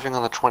arriving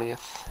on the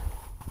 20th.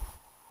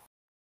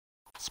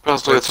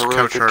 Supposedly it's a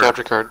really good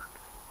capture card.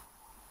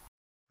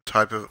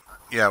 Type of...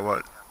 Yeah,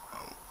 what?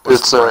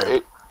 It's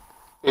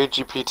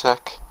AGP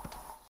Tech.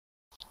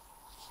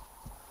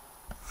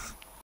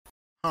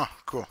 Oh,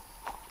 cool.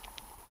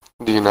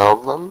 Do you know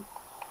of them?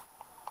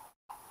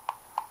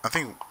 I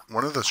think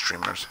one of the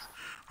streamers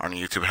on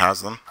YouTube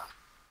has them.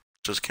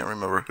 Just can't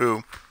remember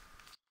who.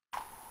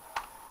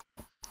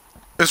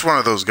 It's one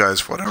of those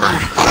guys, whatever.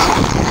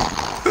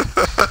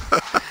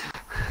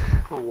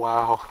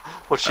 Wow.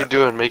 What's she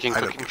doing? Making I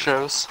don't cooking give a-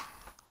 shows?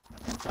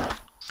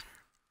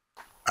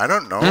 I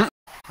don't know.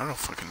 I don't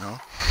fucking know.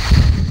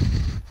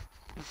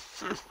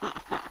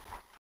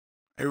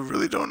 I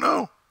really don't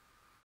know.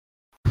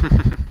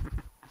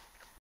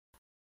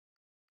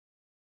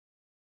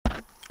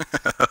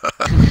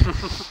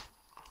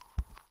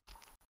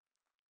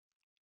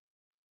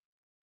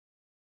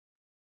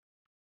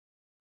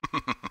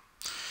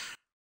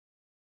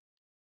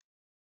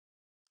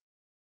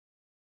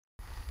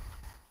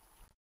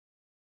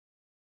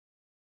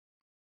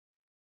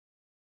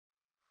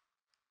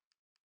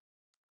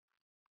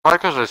 Probably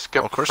because I Well,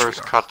 skipped of the course we first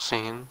are.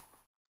 cutscene.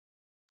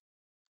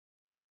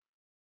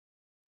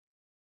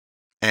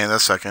 And the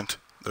second.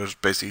 There's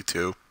basically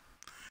two.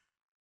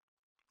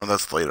 Well,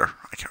 that's later.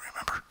 I can't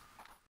remember.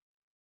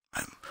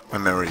 My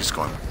memory's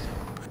going.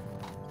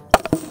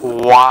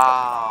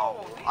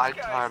 Wow. These I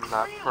guys timed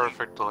that really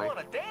perfectly.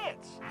 wanna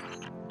dance.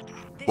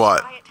 This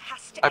What? riot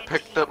has to I end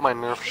picked here. up my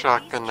Nerf If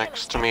shotgun these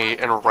next to killers me,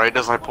 get and out, right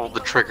as I pulled the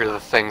trigger, the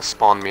thing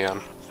spawned me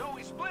in. So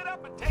we split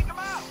up and take them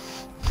out.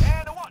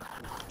 And a 1,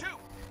 2,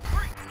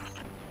 3.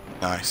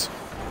 Nice.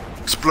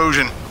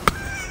 Explosion!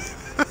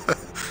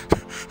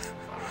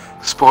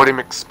 Sporty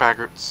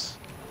McSpaggarts.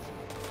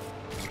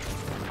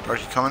 Are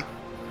you coming?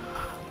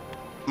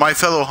 My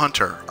fellow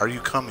hunter, are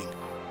you coming?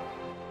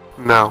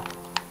 No.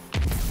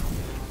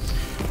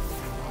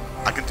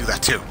 I can do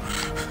that too.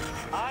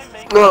 I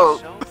make No.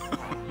 so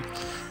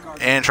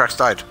And Trax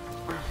died.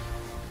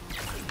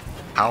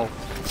 How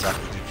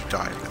exactly did you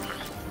die?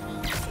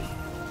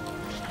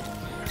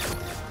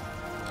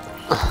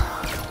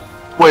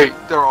 Wait,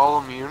 they're all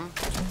immune?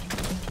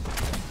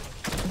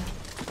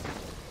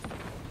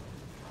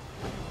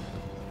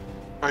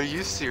 Are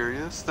you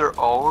serious? They're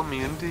all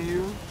immune to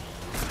you?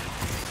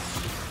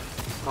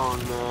 Oh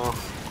no.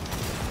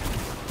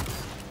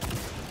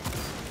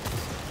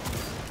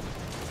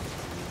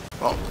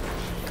 Well,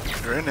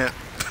 you're in it.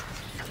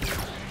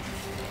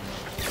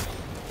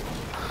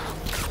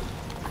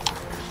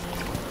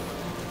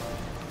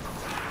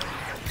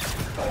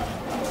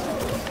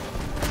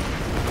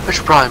 I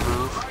should probably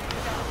move.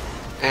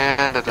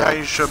 And a Yeah,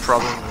 you should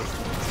probably move.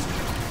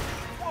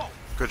 Whoa,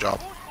 Good job.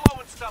 who's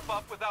blowing stuff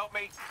up without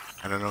me?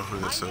 I don't know who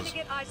I'm this gonna is.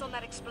 get eyes on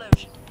that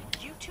explosion.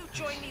 You two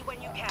join me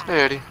when you can.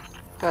 Hey, Eddie.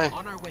 Hey.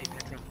 On our way,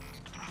 Petra.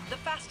 The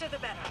faster the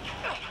better.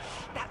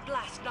 That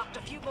blast knocked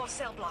a few more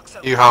cell blocks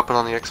over. You hopping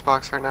on the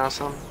Xbox right now,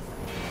 son?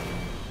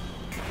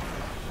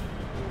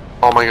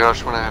 Oh my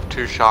gosh, when I have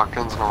 2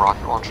 shotguns and a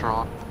rocket launcher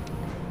on.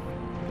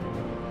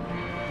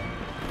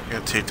 You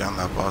can take down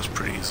that boss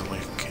pretty easily,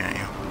 can't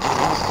you?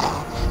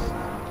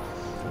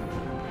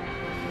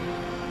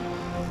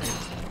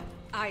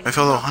 I My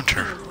fellow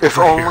hunter. If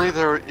over only here.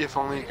 there, if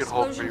only you could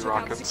hold Explosion 3 took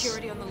out rockets.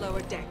 security on the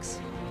lower decks.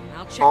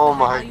 I'll check Oh the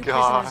my high-value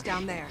prisoners god.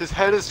 down there. His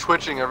head is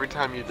twitching every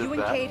time you did You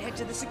and that. Cade head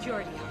to the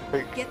security hub.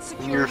 Like, Get and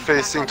security you're back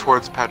facing online.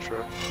 towards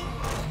Petra.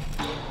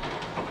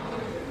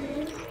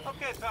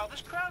 Okay, pal,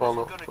 this crowd Well,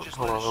 isn't no, gonna just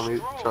hold let on, us let me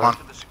stroll try.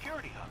 into the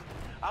security hub.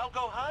 I'll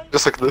go hunt.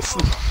 Just like this.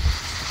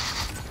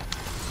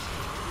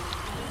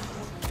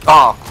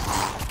 Ah!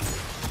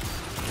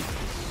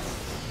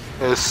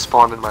 It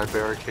spawned in my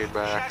barricade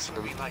by Jack would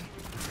accident. be like,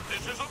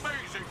 this is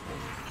amazing.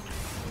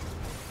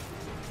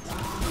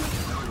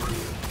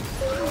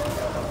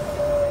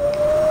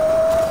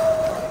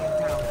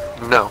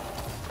 No.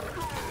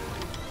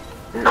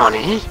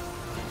 Nani?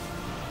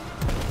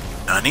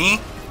 Nani?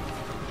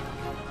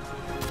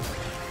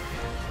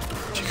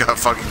 You got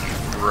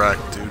fucking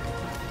wrecked, dude.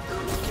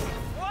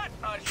 What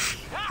a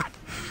shot!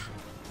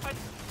 I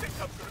think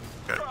I'm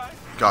gonna cry.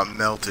 Got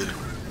melted.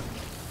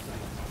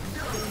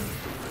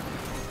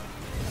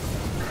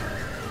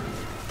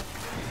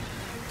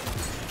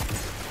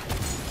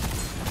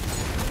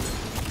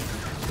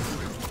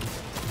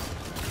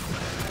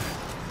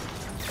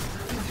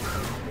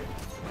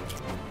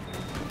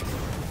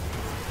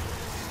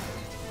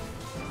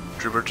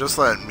 Drooper, just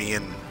let me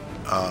and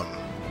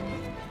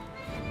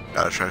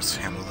BattleTrax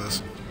handle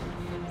this.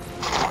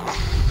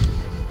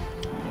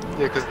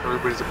 Yeah, because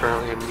everybody's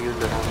apparently immune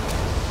to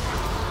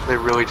him. They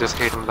really just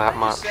hate him that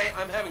much. Say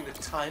I'm having the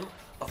time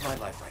of my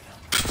life right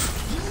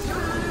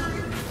now.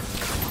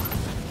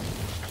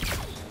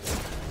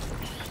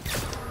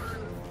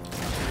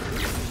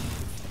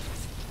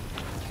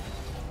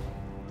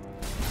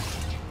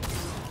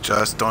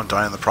 Just don't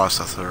die in the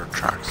process of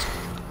tracks.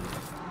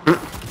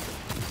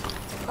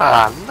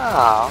 Ah,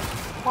 no.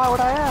 Why would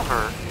I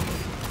ever?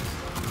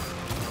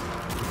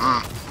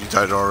 You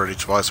died already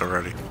twice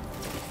already.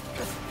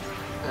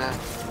 Eh,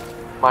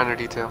 minor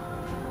detail.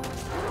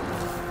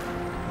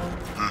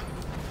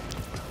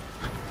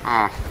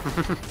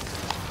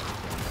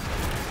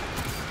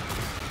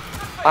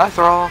 I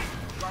throw.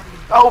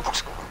 Oh!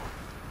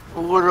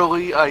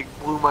 Literally, I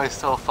blew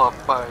myself up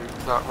by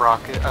that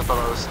rocket. I thought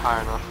I was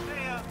high enough.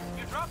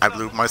 You dropped I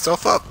blew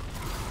myself up.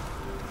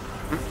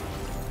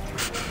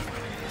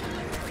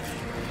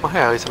 Well, hey,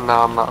 at least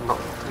now I'm not.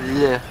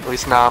 Yeah, at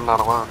least now I'm not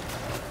alone.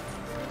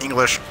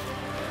 English.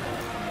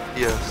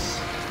 Yes.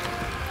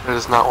 It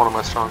is not one of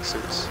my strong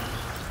suits.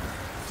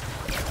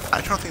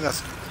 I don't think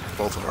that's.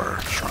 both of our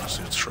strong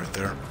suits right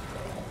there.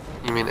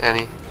 You mean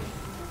any?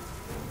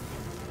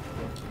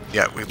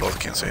 Yeah, we both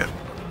can't see it.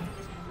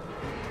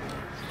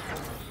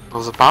 I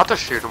was about to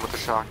shoot him with the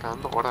shotgun,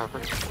 but whatever.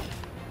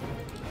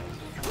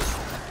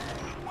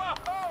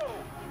 Whoa!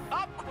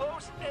 Up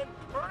close and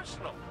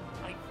personal.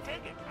 I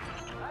dig it.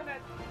 I'm at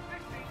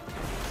 60,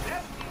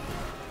 70,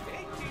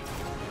 80.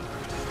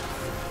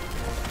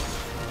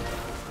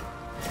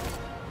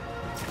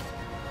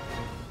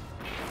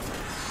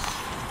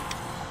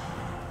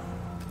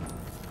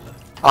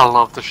 I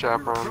love the We're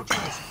chaperone. approaching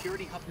the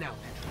security hub now.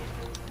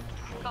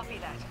 Copy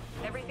that.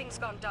 Everything's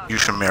gone dark. You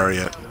should marry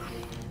it.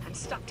 And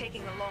stop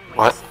taking the long way.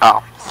 What?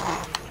 Oh.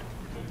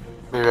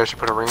 Maybe I should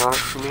put a ring on it,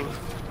 you mean?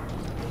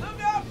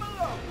 Look out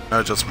below.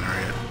 No, just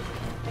marry it.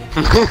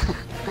 This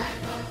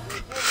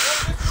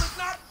was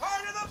not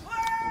part of the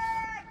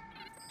plan.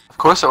 Of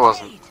course it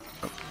wasn't.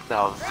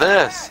 Now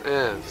this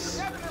is...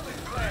 Definitely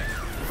planned.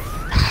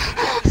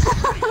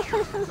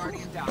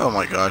 Guardian down. Oh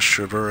my gosh,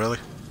 Trooper, really?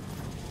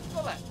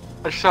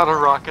 I shot a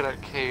rocket at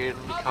Cade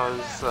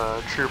because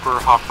Trooper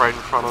hopped right in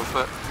front of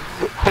it.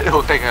 It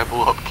looked like I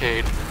blew up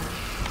Cade.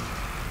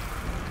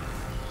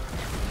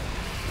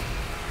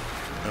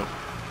 Nope.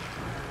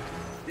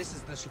 This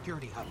is the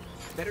security hub.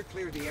 Better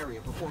clear the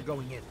area before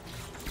going in.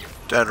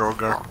 Dead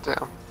Rogar. Oh,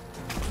 damn.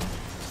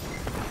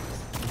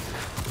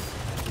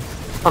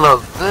 Oh no,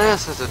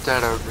 this is a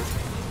dead ogre.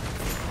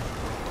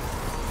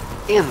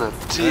 In the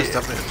That's dick.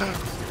 definitely a dead.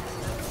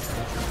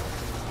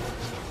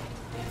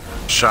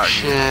 Shot you.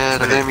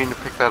 Shit, I didn't mean to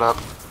pick that up.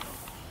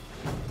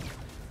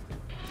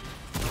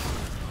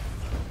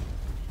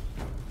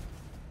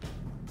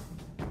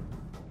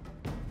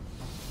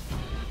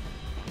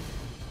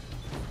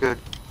 Good.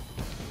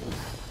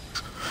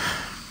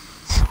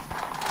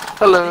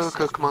 Hello,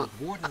 Cook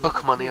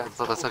Money. I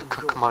thought I said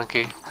Cook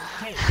Monkey.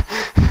 Hey,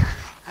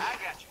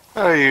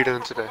 How are you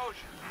doing today?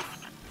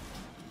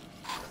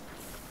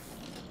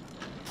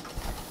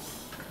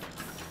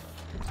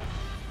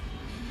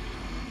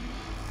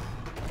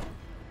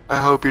 I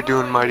hope you're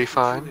doing mighty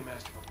fine. Truly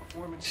masterful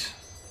performance.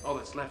 All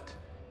that's left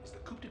is the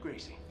coup de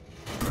grace.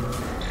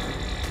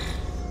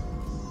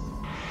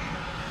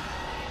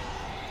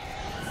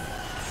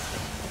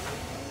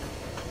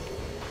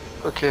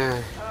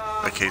 Okay.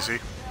 Hey, Casey.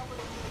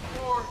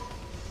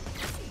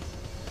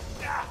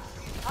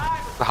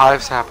 The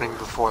hive's happening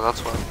before, that's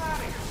why.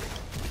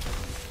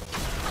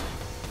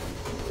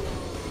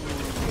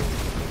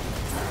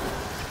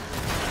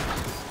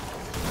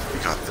 We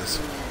got this.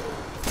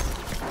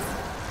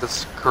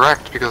 That's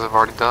correct because I've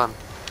already done.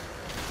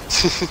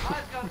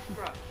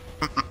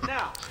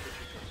 Now,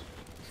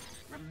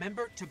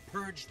 remember to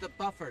purge the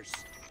buffers.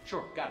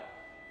 sure, got it.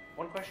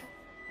 One question?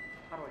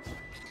 How do I do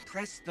it?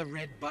 Press the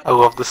red I button.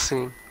 love this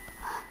scene.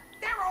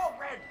 They're all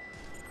red.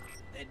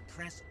 Then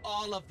press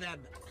all of them.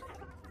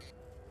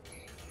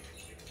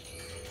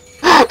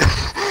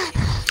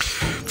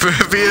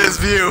 Be in his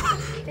view.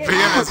 Be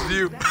in his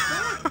view.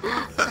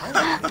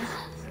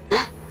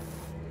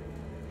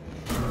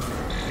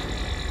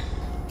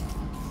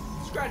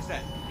 Scratch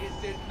that. It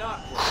did not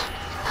work.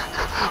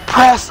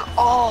 Press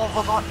all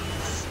the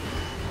buttons!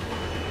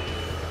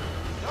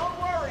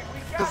 Don't worry, we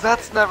got Because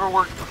that's never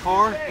worked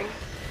before. Hey,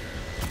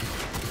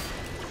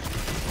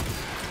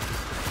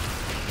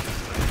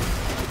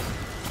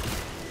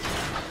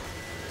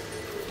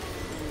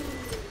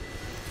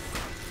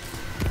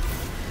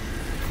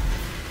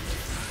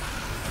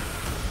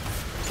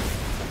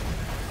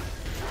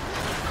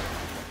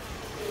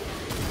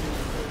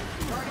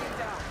 Guardian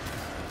down.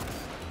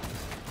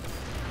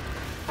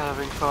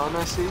 Having fun,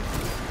 I see.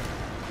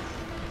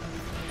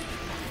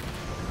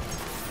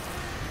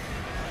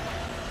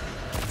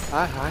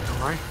 Hi,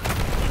 how are you?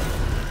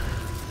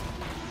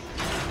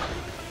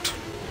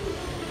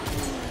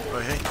 Oh,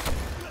 hey.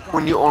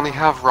 When you only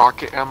have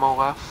rocket ammo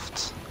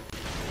left.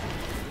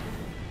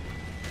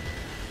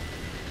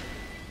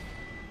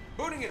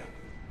 Booting it up.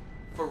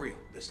 For real,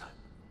 this time.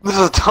 There's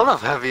a ton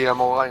of heavy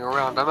ammo lying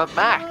around. I'm at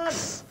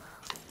max.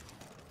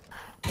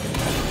 And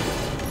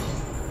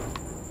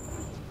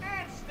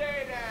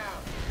stay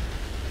down.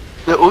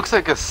 It looks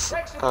like a.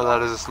 Oh,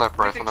 that is a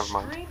sniper rifle. With Never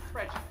mind. extreme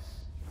prejudice.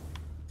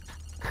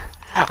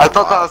 I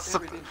thought that was.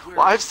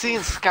 Well, I've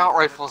seen scout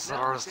rifles that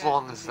are as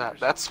long as that.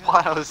 That's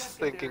why I was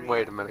thinking,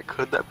 wait a minute,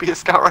 could that be a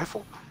scout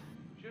rifle?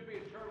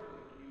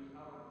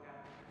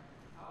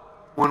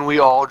 When we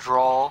all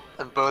draw,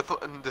 and both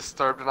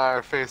Disturbed and I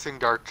are facing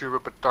Dark Trooper,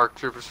 but Dark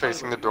Trooper's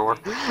facing the door.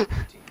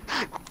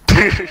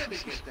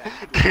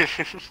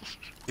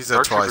 He's Dark dead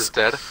twice. Trooper's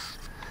dead.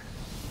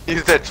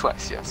 He's dead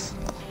twice, yes.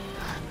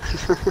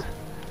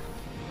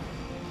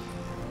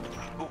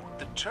 Oh,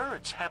 the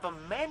turrets have a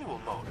manual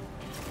mode.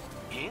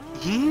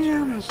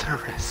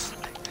 Interesting.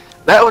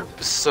 That would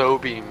so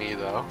be me,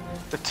 though.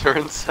 The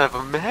turrets have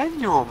a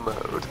manual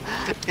mode.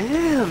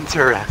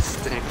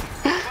 Interesting.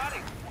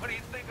 Buddy, what do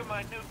you think of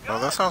my new gun? Oh,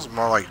 that sounds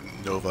more like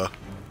Nova.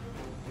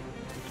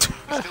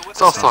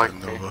 It's also like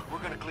Sounds me. Nova. We're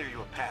gonna clear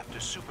you a path to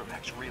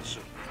Supermax real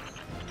soon.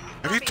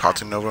 Have you talked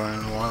to Nova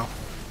in a while?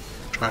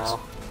 Trax? Wow.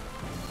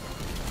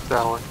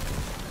 That one.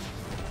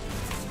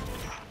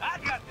 I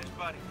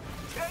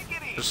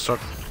Just stuck.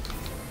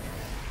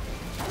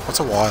 What's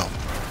a while?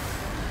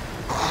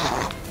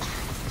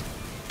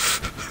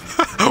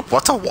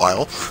 What's a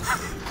while?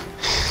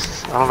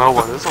 I don't know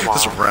what is a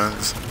Just while.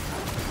 runs.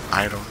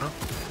 I don't know.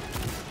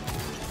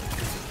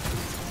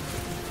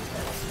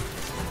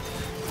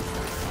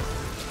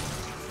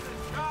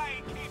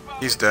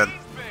 He's dead.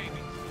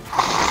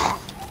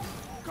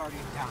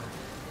 Guardian down.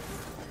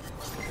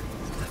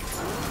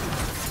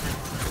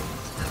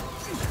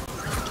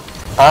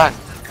 Hi.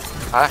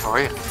 Hi, how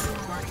are you?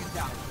 Guardian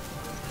down.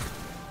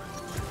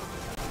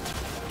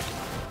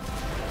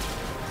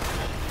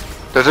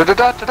 Da da da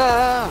da da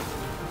da!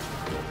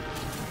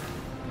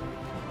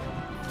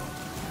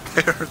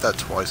 I heard that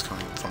twice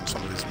coming from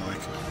somebody's mic.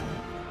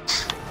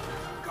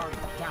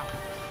 Guardian down.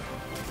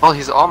 Well,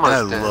 he's almost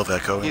And I dead. love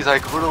echoing. He's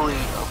like literally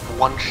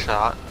one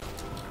shot.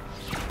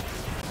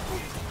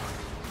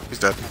 He's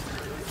dead.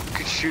 You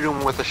could shoot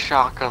him with a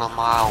shotgun a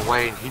mile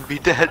away and he'd be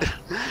dead.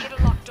 Hit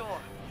a locked door.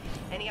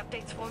 Any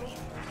updates for me?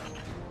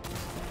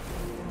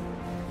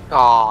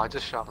 Oh, I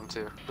just shot him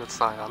too. That's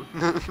Scion.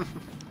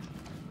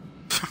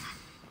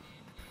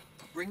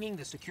 Bringing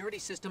the security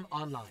system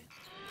online.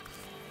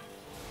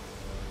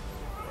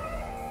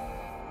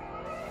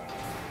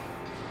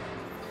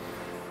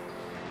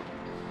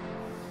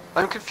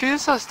 I'm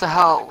confused as to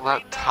how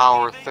that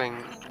tower thing,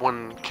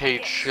 when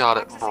Cade shot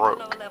it,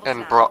 broke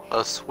and brought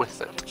us with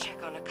Gotta it.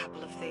 check on a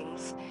couple of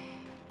things.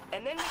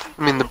 And then we can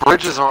I mean, the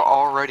bridges are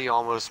already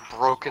almost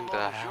broken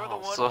to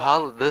hell, so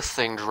how did this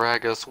thing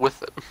drag us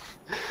with it?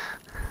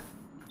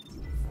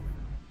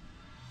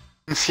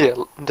 Yeah,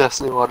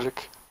 Destiny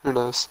logic. Who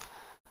knows?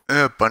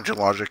 Bunch of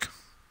logic.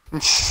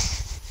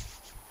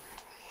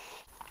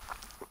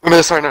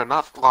 No, sorry, no,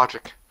 not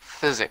logic.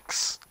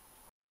 Physics.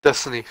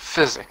 Destiny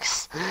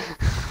physics.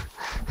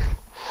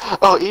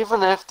 Oh,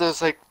 even if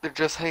there's like, they're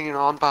just hanging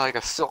on by like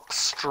a silk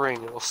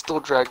string, it'll still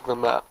drag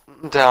them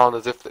down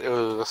as if it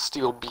was a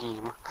steel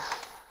beam.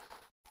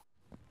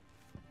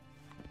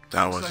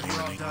 That Looks wasn't like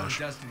we're all even done and English.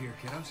 dusted here,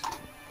 kiddos.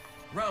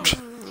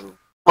 Roman,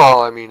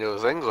 Well, I mean, it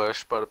was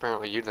English, but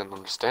apparently you didn't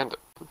understand it.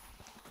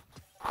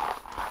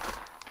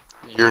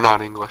 You're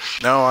not English.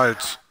 No,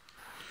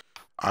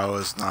 I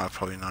was not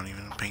probably not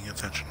even paying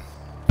attention.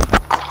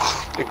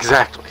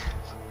 Exactly.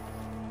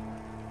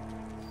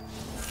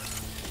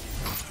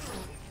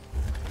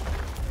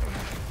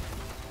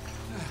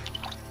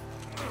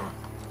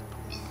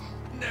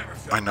 never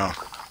felt I know.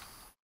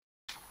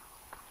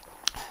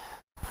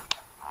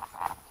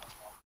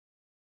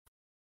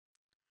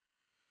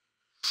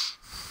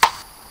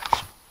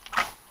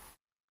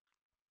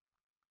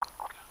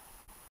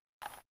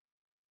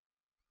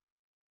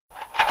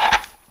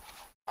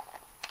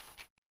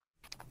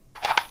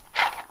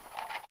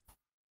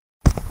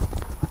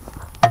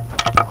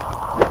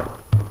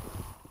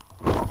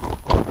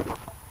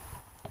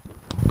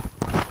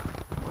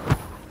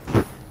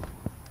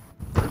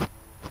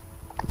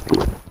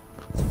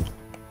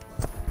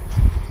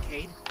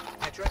 Cade,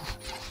 Petra,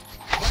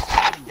 what's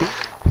happening down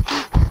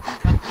there?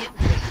 Come in,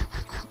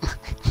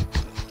 Cade.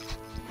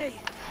 Hey,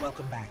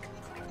 welcome back.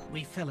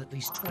 We fell at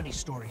least 20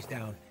 stories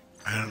down.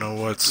 I don't know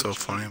what's so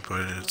funny,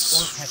 but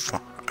it's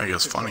I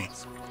guess funny.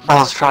 I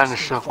was trying to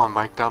shove my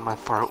mic down my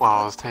throat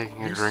while I was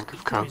taking a drink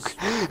of Coke.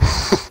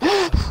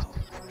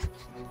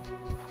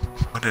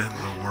 What in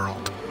the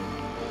world?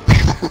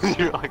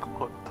 You're like,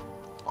 what the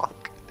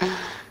fuck?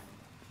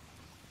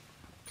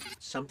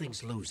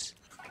 Something's loose.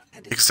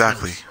 And it's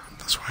Exactly. loose.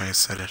 That's why I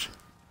said it.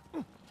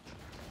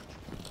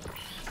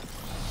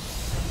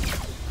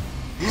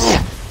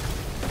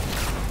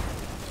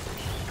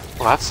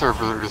 Well, that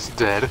server is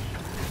dead.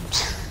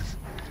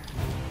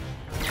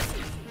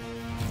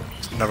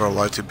 It's never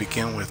allowed to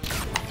begin with.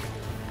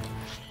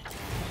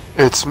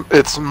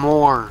 It's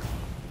more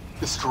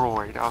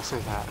destroyed. I'll say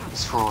that.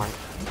 Destroyed.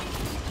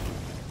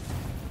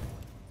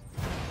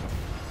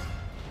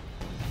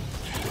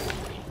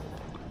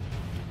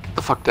 Get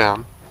the fuck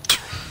down.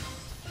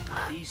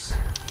 These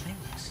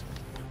things,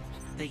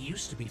 they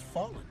used to be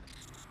fallen.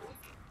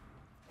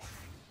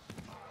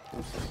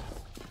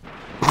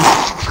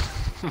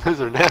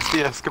 Those are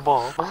nasty ass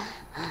cabal.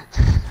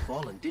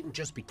 Fallen didn't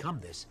just become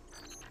this.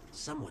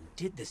 Someone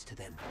did this to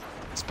them.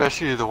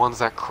 Especially the ones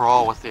that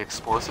crawl with the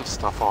explosive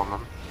stuff on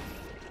them.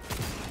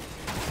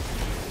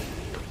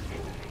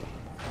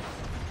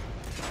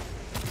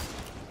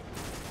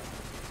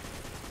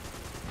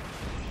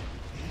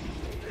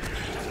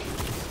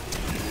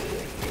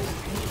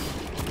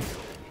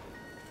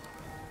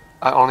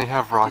 I only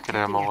have rocket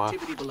Detecting ammo left.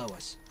 activity below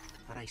us,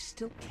 but I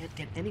still can't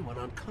get anyone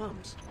on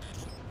comms.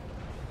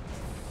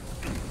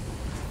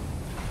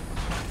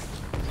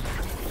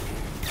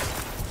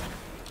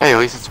 Hey, at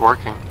least it's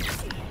working.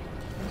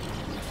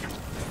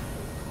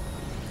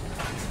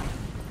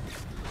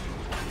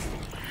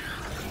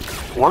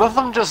 One of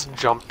them just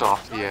jumped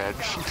off the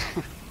edge.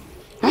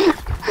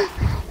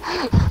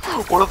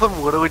 One of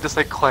them literally just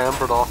like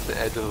clambered off the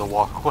edge of the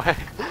walkway.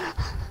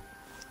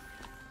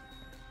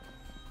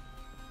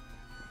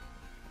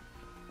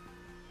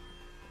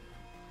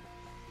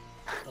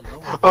 The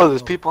lower Oh,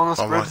 there's below. people on this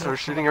Oh, bridge what? that are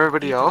shooting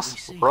everybody Ether else. we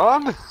see.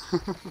 Run!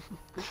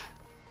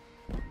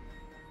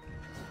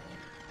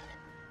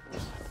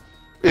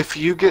 If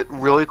you get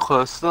really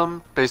close to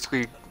them,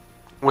 basically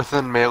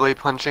within melee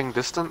punching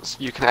distance,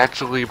 you can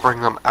actually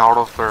bring them out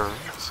of their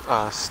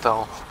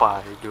stealth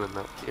by doing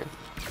that here.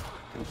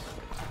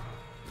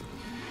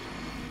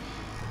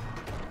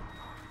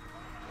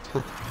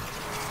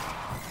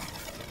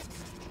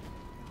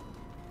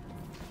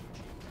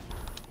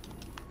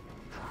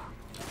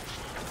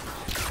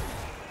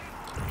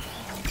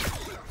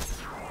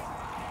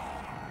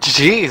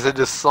 Jeez, I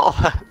just saw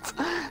that.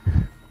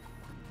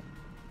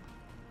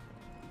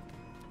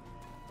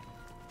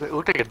 It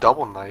looked like a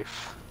double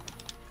knife.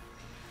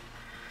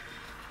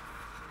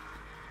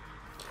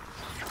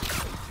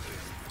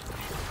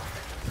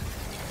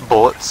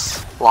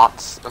 Bullets.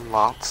 Lots and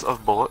lots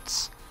of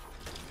bullets.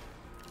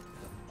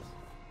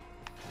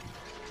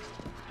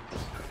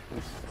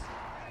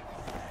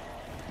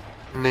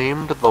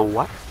 Named the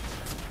what?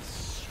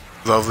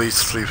 Lovely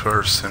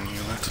sleeper sim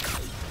unit.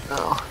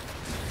 Oh.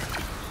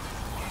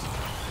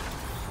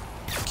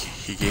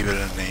 He gave it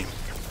a name.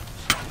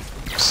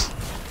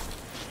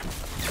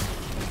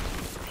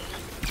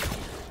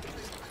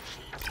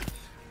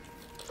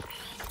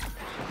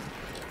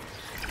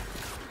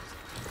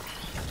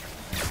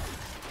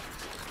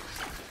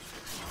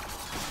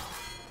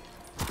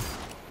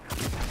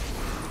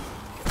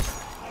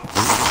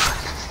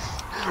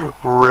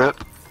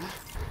 RIP.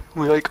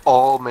 We like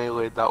all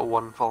meleeed that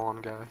one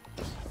fallen guy.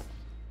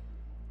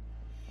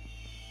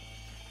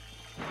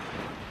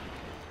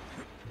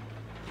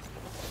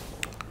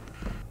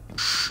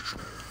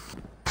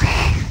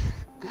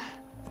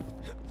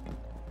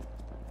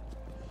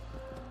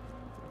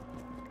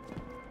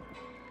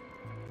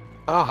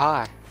 Oh,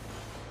 hi.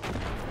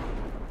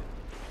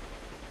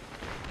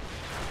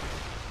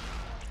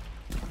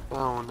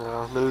 Oh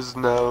no, there's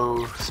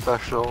no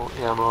special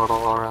ammo at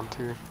all around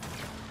here.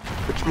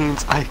 Which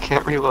means I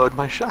can't reload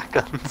my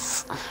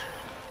shotguns.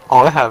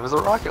 All I have is a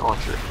rocket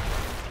launcher.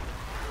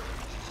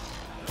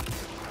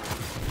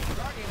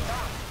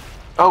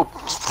 Oh,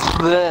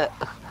 bleh.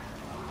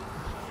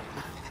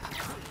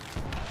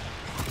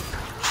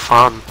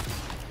 Fun.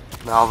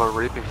 Now they're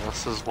raping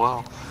us as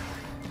well.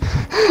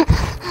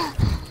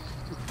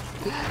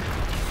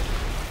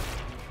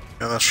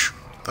 Yeah,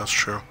 that's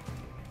true.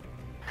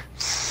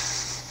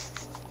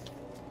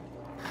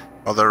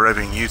 Well, they're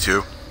raping you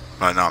two,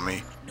 but not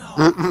me.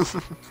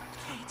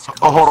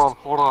 Oh,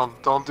 hold on.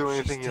 Don't do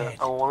anything She's yet. dead.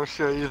 I want to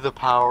show you the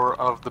power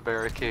of the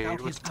barricade Without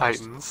his with ghost,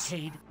 titans.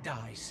 Cade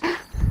dies.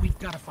 We've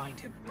got to find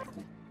him.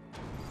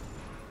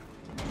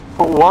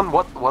 For one,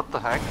 what the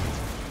heck?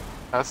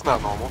 That's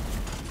not normal.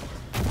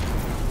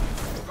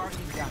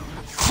 Guardian down.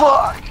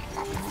 Fuck!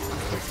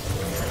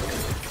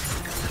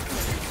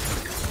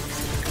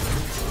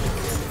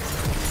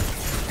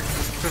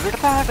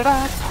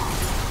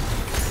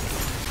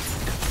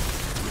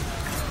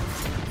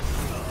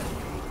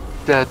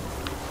 Dead.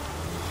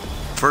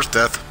 First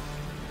death.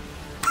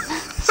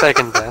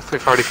 Second death.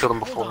 We've already killed him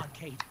Hold before. on,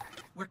 Cade.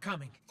 We're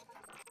coming.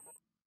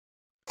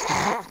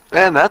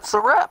 And that's a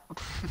wrap.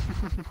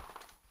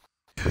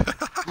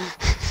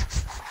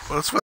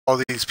 What's with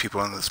all these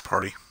people in this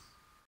party?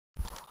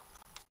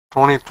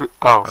 23.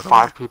 Oh, By the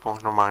 5 way. people.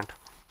 Never mind.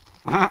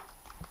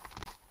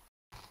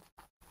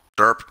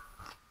 Derp.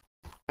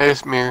 Hey,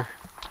 Smear.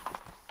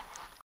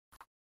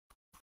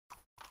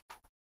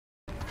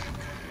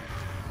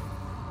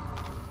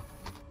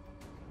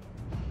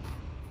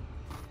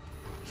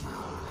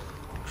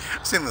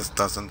 I've seen this a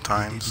dozen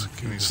times.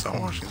 Can you stop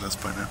watching this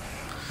by now?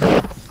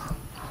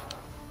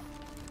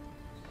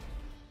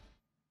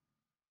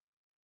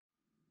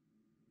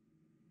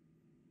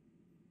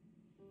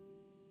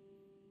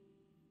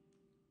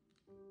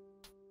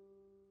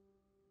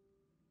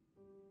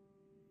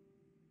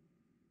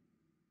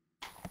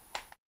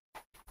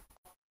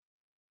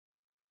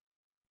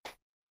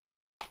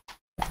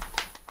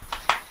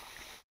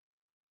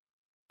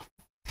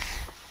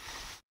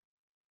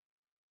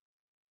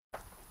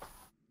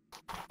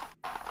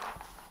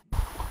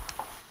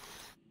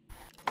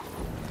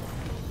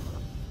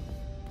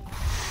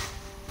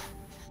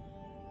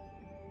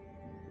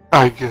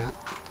 I get.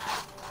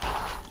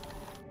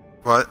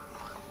 What?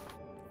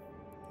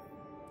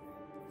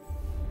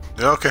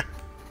 Yeah, okay.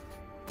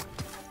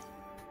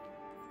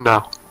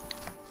 No.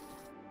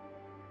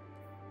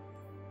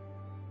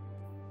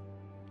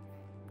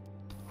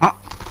 Huh?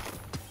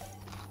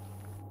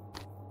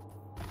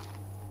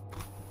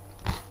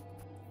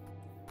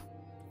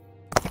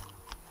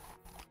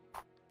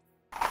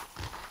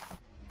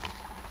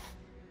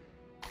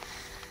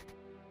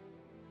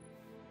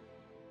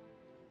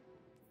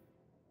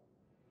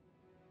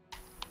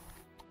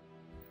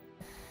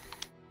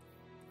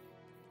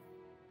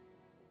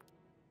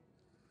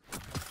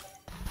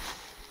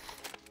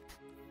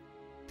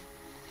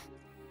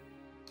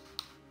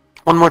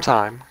 One more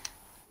time.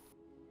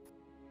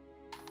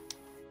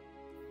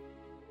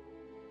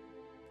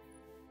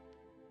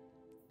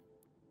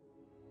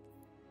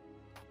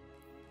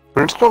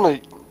 We're just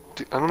gonna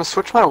gonna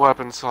switch my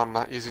weapon so I'm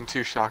not using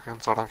 2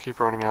 shotguns so I don't keep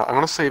running out. I'm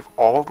gonna save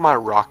all of my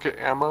rocket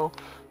ammo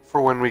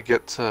for when we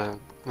get to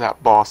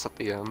that boss at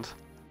the end.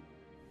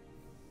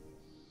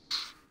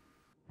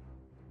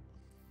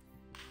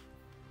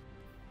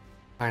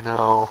 I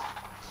know.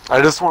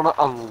 I just want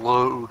to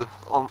unload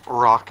on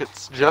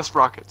rockets, just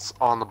rockets,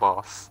 on the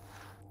boss.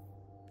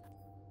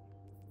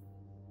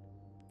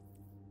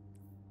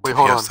 Wait,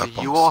 hold on. Do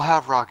you all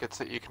have rockets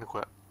that you can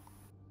equip?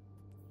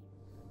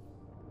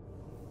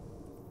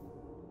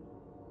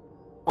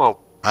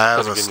 Well, I have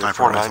doesn't a give you sniper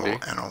 490.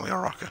 rifle and only a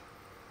rocket.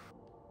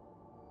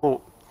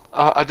 Well,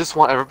 I just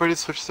want everybody to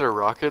switch their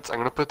rockets. I'm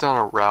gonna put down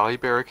a rally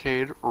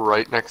barricade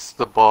right next to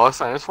the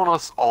boss. I just want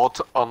us all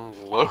to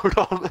unload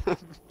on it.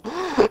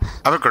 I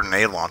have a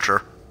grenade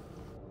launcher,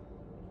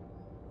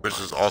 which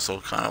is also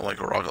kind of like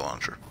a rocket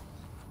launcher.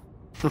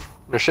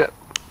 No shit.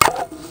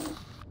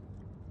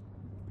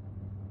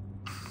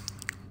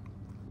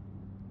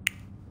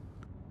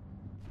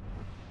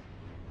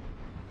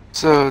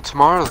 So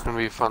tomorrow's gonna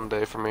be a fun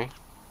day for me.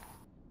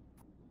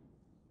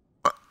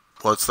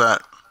 What's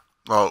that?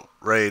 Well,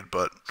 raid,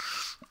 but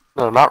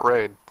No, not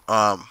raid.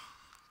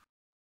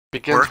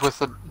 Begins work?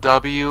 with a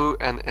W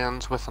and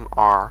ends with an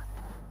R.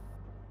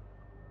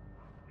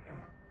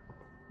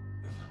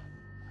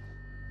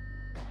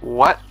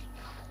 What?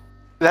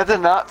 That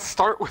did not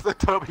start with a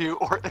W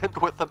or end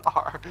with an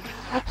R.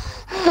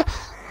 I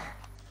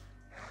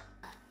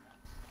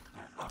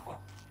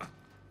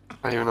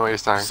don't even know what you're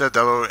saying. You said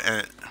double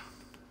and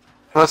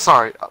No,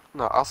 sorry.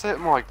 No, I'll say it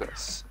more like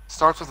this.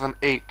 Starts with an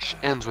H,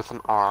 ends with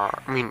an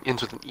R. I mean,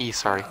 ends with an E,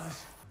 sorry.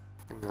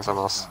 There's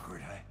something else.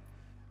 Awkward.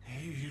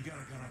 You got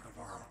a gun I can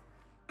borrow.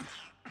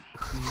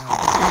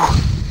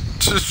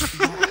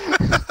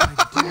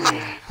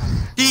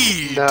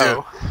 he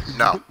No.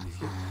 No. With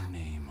your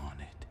name on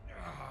it.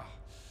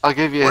 I'll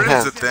give you a Where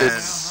is hint.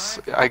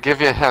 it then? I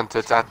give you a hint.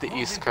 It's at the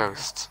East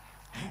Coast.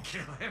 And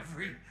kill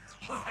every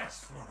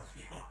last one of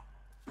you.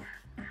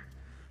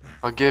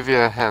 I'll give you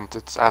a hint.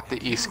 It's at the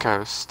East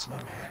Coast.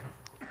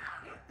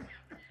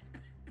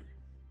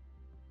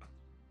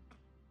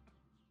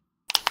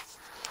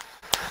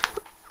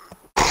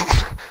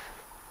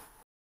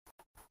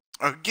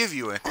 I'll give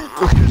you a hint.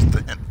 Here's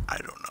the hint. I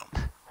don't know.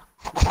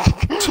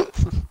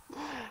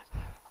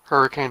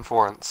 Hurricane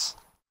Florence.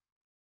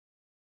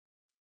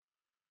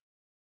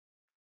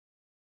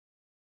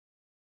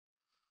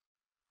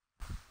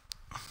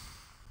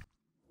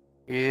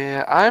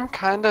 Yeah, I'm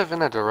kind of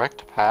in a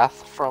direct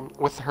path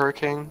with the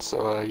hurricane,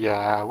 so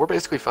yeah, we're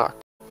basically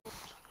fucked.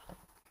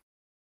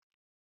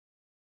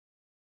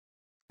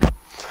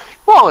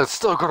 Well, it's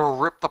still gonna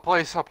rip the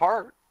place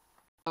apart.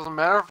 Doesn't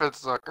matter if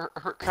it's a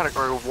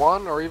category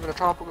 1 or even a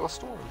tropical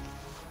storm.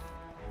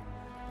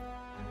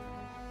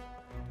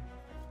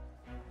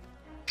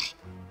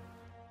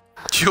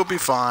 You'll be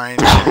fine.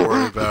 Don't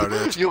worry about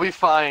it. You'll be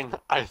fine,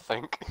 I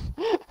think.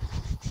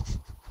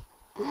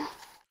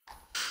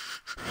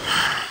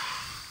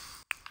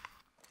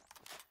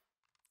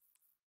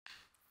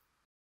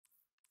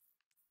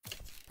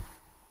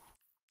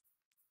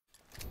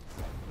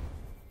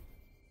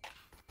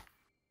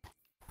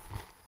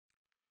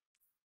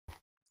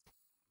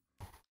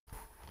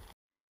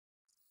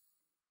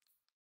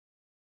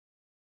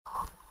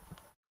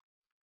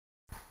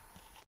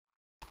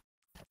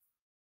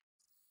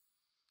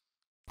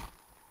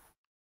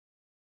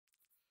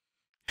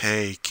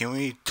 Hey, can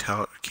you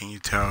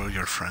tell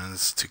your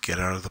friends to get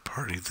out of the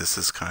party? This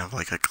is kind of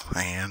like a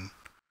clan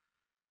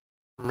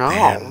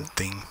No.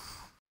 thing.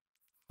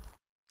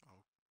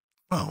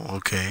 Oh,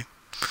 okay.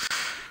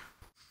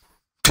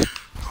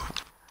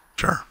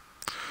 Sure.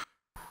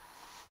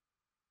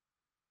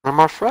 They're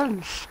my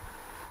friends.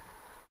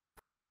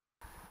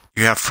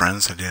 You have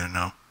friends I didn't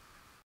know.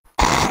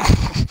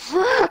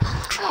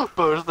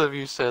 Both of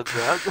you said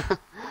that.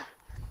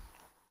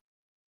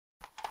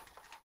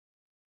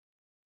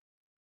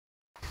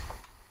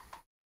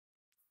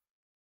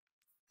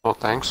 Well,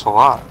 thanks a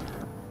lot.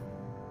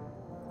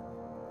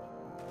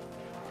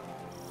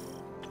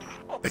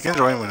 They can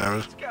join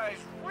whenever. These guys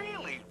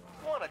really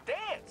want to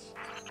dance.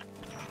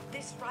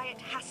 This riot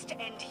has to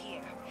end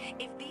here.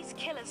 If these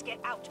killers get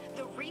out,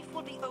 the reef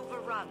will be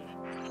overrun.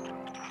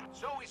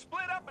 So we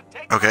split up and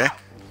take them Okay. out.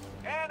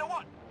 And a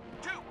 1,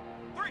 2,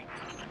 3.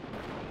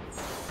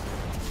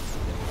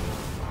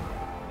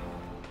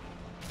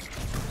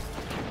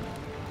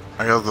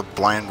 I got the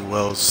Blind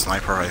Will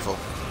sniper rifle.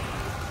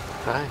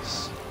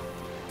 Nice.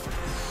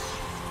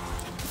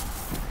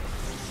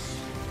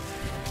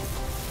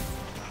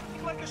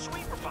 You're like a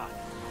sweeper pot.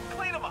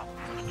 Clean them up.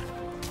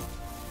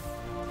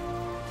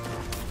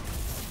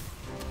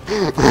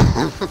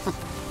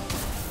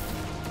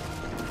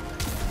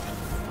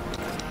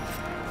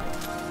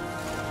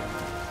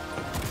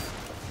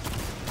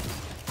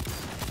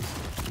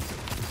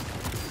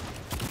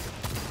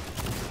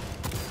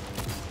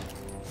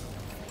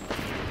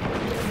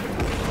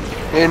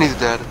 And he's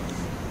dead.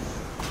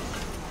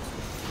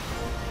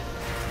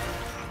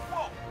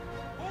 Whoa.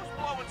 Who's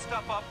blowing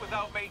stuff up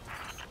without me?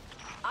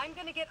 I'm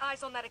gonna get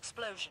eyes on that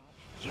explosion.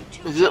 You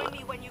two Yeah. join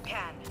me when you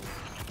can.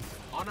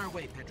 On our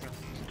way, Petra.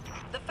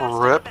 The faster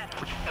Rip. the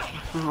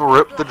better.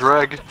 Rip the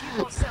drag. Keep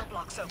more cell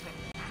blocks open.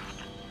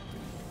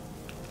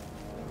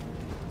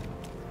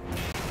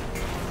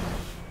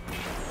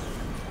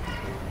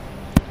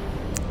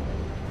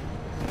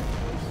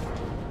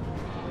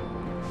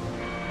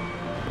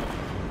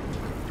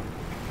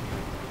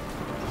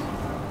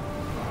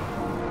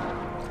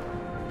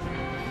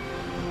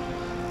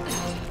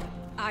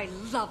 I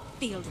love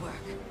field work.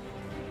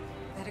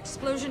 That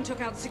explosion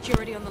took out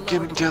security on the lower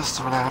Give me deck. just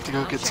a minute, I have to go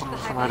I'll get check something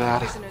the for my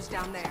high-rank dad. prisoners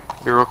down there.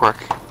 Be real quick.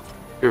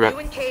 Be back. You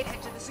and Cade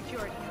head to the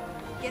security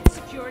hub. Get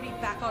security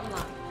back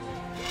online.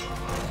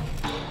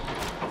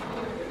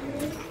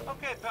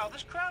 Okay, pal,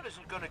 this crowd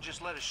isn't gonna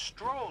just let us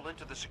stroll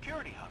into the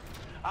security hub.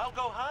 I'll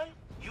go high,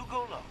 you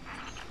go low.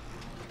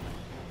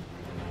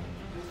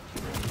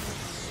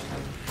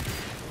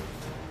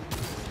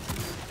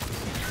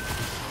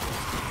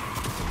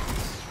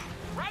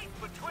 Right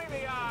between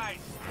the eyes!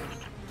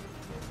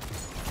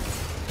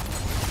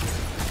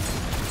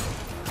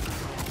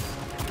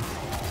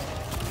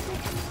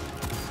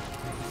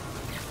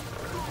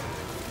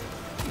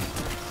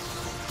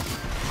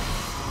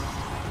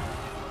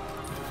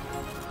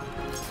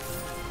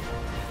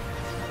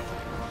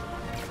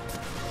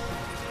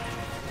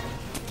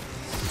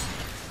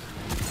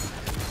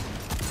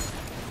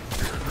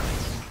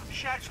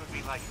 Shax would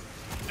be like,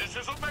 this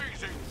is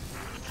amazing!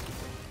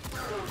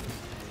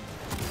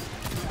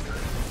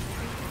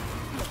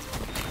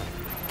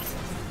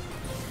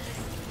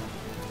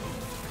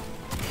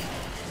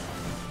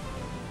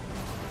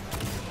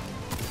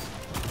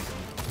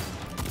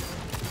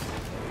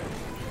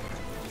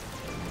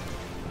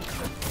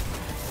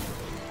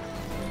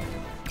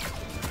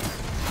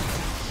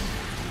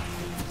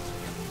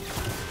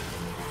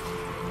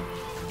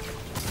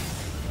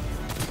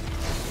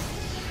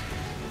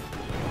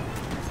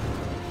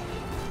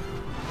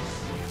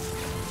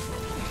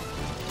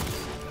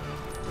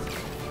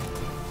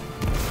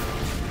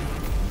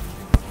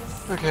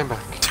 Okay, I'm back.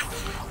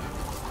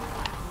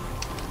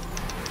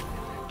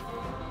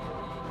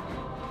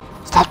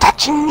 Stop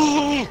touching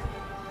me!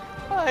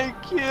 I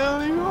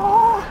kill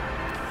you!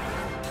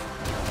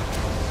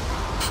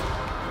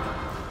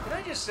 Can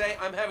I just say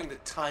I'm having the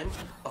time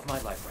of my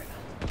life right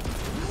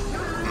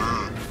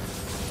now?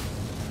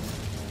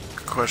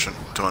 Good question.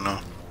 Don't know.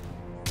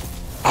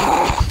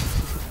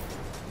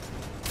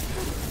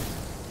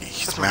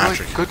 He's That's a magic.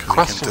 really good 'cause he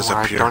question can where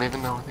I disappear. don't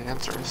even know what the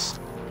answer is.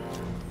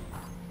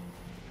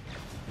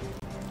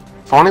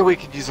 If only we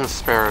could use those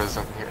sparrows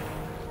in here.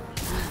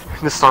 We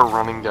can just start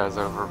running guys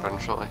over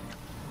eventually.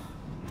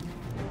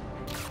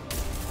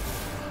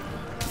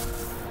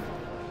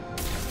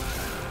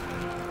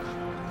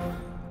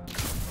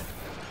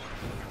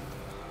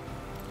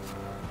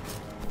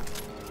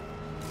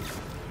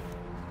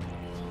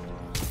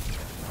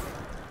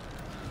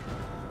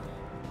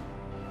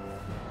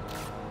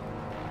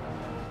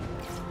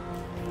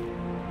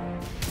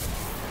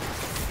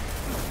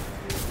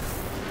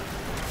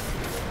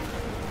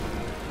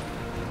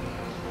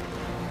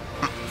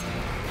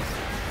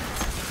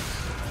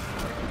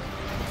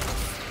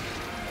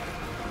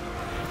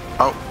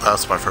 Oh,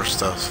 that's my first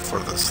death for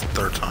this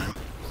third time.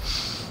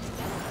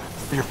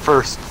 Your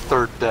first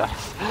third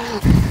death.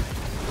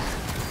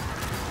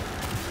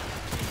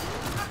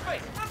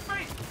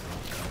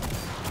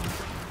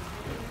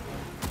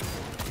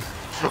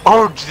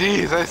 Oh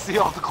jeez, I see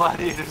all the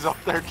gladiators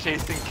up there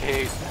chasing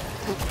Cade.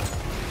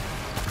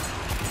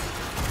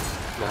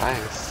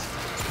 Nice.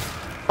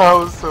 That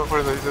was so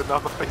funny. They said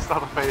not the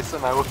face,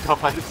 and I looked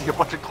up, I could see a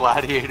bunch of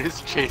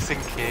gladiators chasing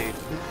Cade.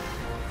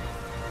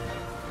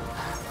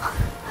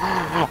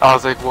 I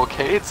was like, well,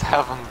 Cade's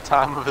having the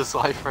time of his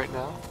life right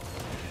now.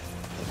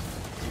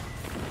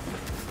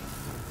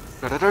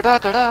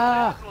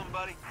 Da-da-da-da-da-da! Excellent,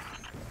 buddy.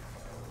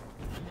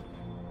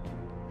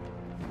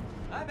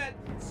 I'm at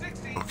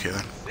 60, Okay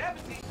then.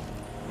 70,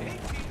 80.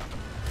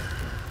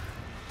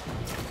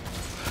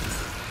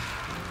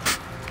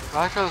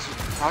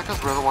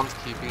 Because we're the ones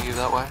keeping you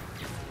that way.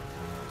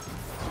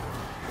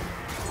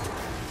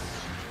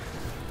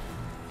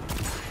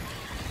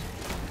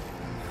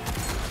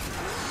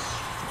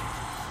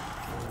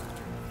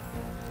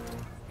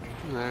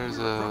 There's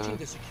Approaching a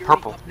the security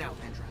purple. hub now,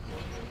 Petra.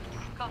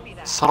 Copy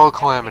that. Subtle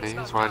calamity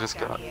Everything's is what I gone just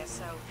dark got. down here,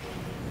 so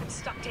I'm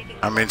stuck taking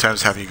How many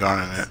times have you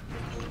gone in it?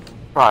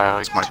 Probably my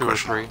like 2 or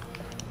question. 3.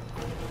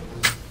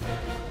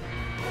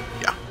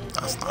 Yeah,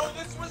 that's not.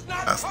 This was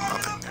not That's part of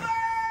nothing the new.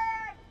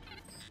 plan!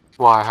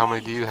 Why? How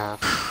many do you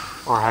have?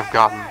 Or have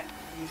gotten?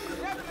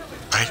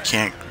 I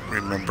can't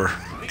remember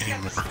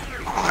anymore.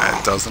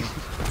 A dozen.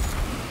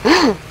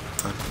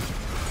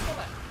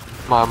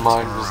 My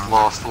mind was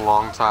lost a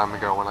long time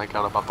ago when I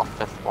got about the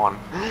 5th one.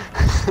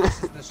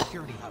 This is the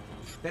security hub.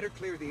 Better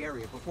clear the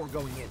area before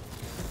going in.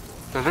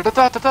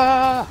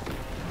 Da-da-da-da-da-da!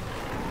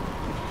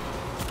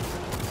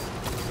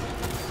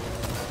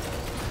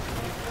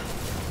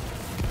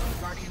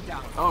 Guardian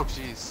down. Oh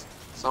jeez.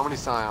 So many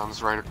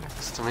scions right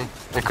next to me.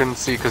 I couldn't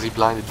see because he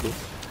blinded me.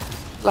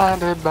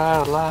 Blinded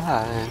by the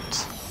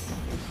light.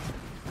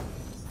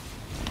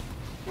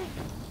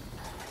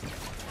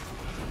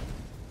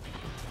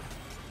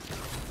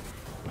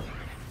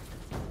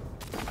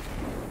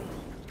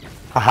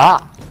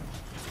 Aha!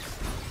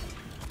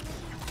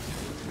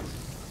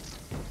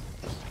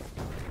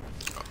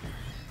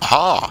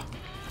 Ha!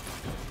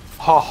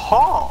 Ha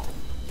ha!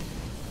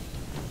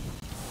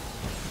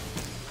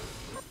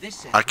 This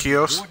says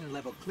Akios? warden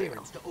level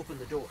clearance to open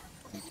the door.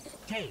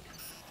 Cade,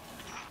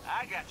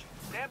 I got you.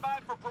 Stand by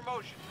for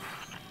promotion.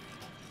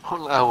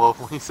 Oh, I love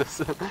when he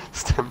says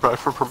stand by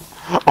for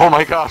oh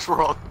my gosh,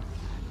 we're all...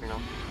 Hang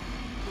on.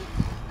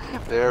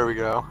 There we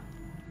go.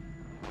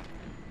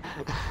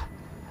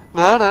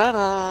 Na na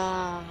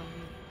na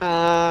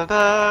na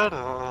na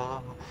na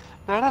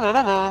na na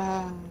na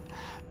na.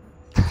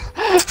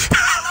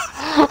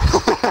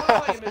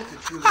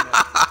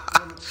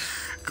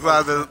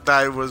 Glad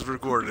that was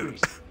recorded.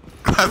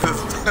 Glad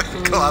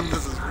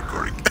this is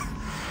recording.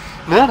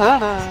 Na na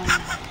na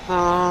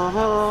na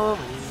na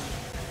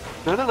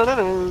na na na na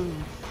na.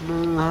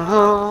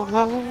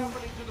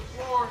 To the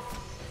floor.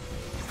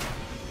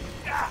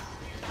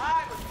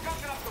 I was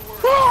cooking up the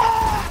word. Get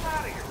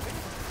out of here.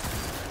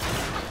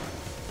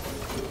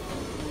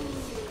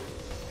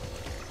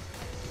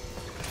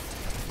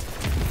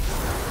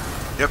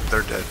 Yep,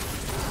 they're dead.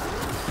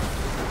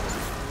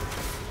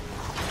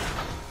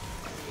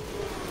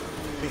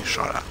 Being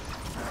shot at.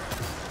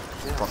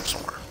 From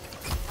somewhere.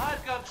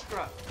 I've gun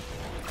struck.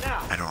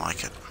 Now. I don't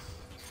like it.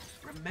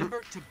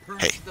 remember to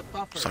purge Hey, the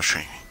buffer. stop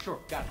shooting. Sure,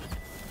 got it.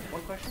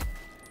 One question?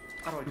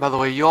 How do I do By the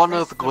way, you all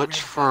know the glitch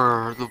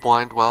for the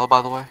blind well,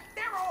 by the way?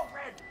 They're all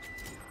red.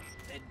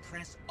 Then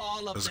press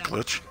all of There's a them.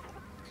 glitch.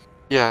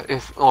 Yeah,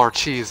 or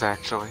cheese,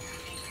 actually.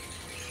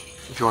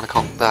 If you want to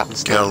call it that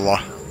instead. Get a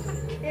lot.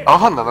 Oh,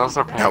 none of us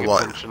are paying Yeah,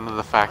 what? attention to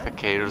the fact that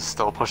Cade is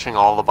still pushing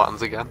all the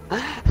buttons again.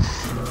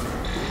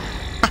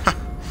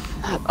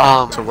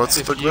 So what's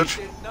if the you-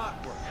 glitch?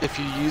 If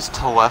you use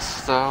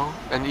Telesto,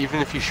 and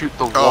even if you shoot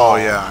the Oh, wall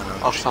yeah, I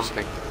know. of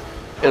something,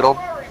 it'll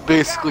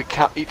basically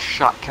count, each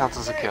shot counts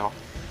as a kill,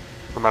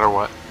 no matter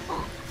what.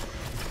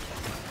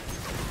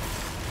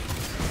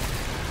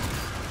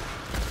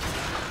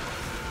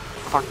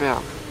 Fuck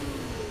down.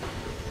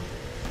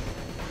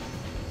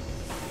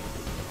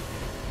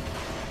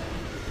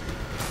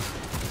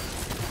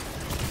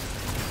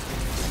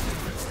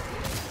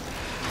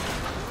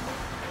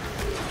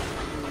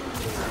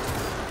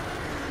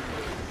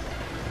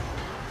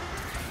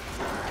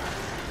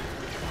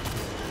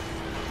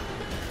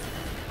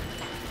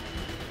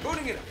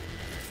 Booting it up.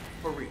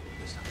 For real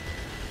this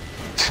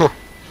time.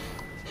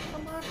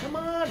 Come on, come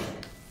on.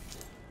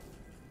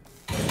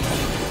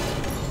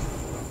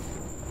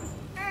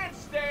 And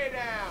stay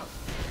down.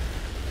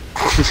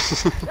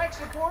 Tech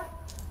support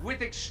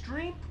with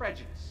extreme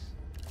prejudice.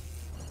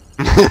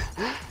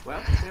 Well,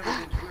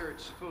 everything's where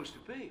it's supposed to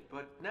be,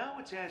 but now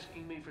it's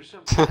asking me for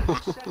some kind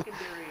of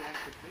secondary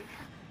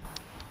activation.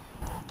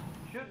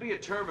 Should be a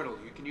terminal.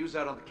 You can use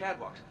that on the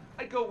catwalks.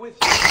 I'd go with you.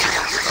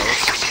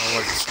 I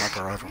like the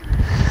sniper rifle.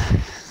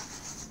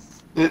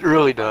 It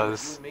really You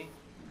does. and me,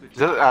 good Is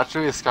that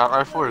actually a scout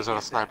rifle or is that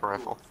a sniper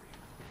rifle?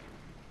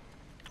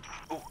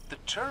 Oh, the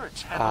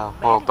turrets have a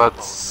Well, manual that's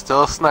mode.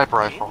 still a sniper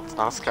rifle. It's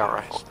not a scout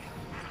rifle.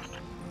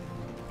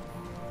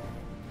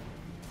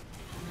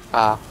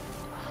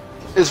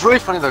 It's really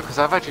funny though, because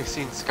I've actually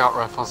seen scout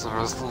rifles that are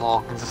as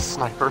long as a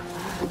sniper.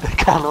 It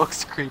kind of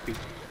looks creepy.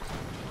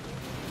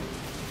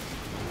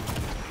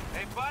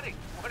 Hey, buddy,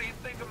 what do you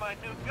think of my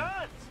new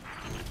guns?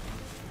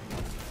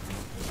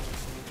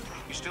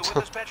 You still with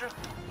us, Petra?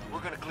 We're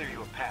gonna clear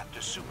you a path to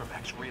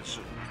Supermax real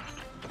soon.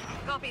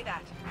 Copy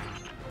that.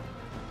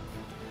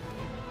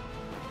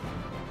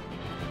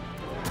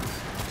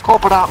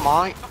 Cop it out,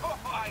 mate. Oh,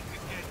 I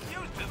could get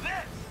used to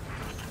this!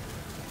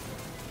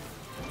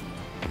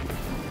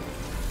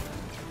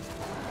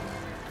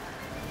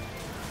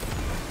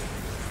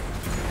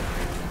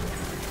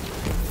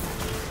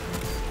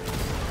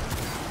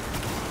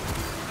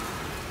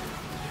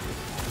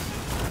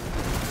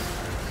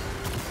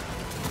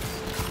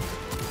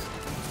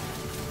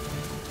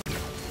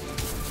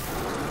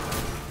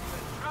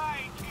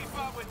 Try and keep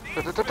up with these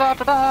Da da da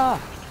da da.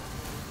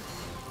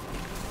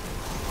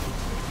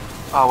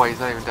 Oh wait, he's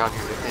not even down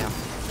here yet. Damn.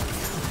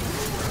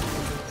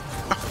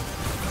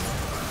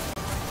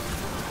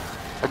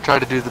 I tried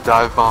to do the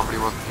dive bomb, but he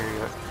wasn't here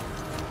yet.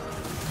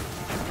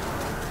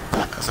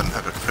 That's an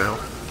epic fail.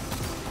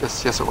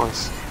 Yes, it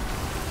was.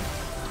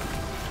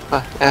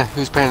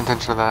 Who's paying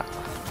attention to that?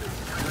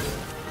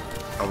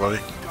 Nobody.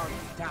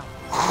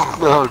 Oh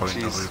Probably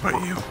nobody jeez. but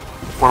you.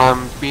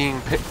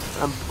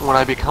 When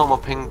I become a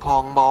ping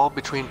pong ball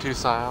between two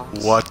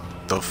scions. What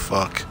the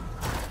fuck?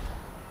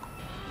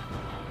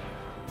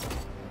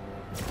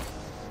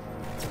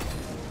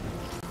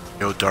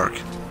 Yo, Dark.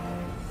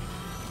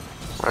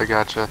 I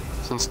gotcha.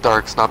 Since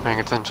Dark's not paying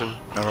attention.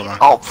 Never mind.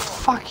 Oh,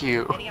 fuck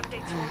you. Any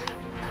updates for me?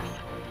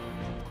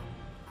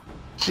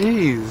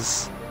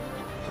 Jeez.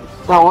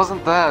 No, it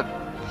wasn't that.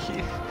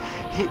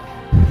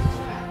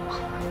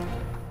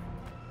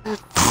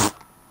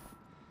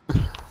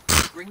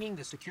 Bringing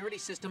the security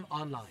system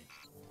online.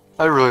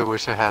 I really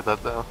wish I had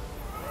that though.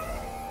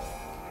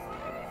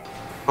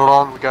 Hold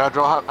on, we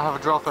gotta have a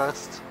draw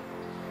fest.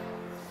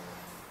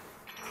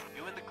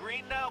 You in the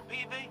green now,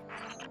 PV?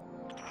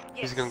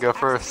 Who's gonna go accessing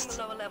first?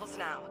 the lower levels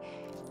now.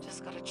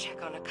 Just gotta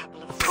check on a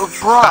couple of Oh,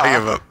 things. I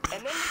give bruh! up.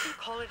 And then we can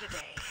call it a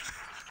day.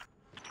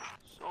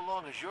 So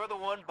long as you're the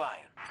one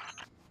buying.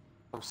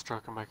 I'm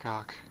stroking my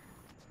cock.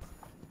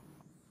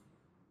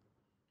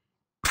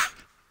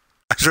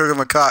 I showed him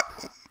a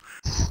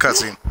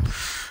cutscene.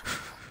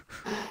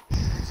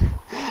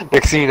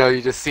 Next thing you know,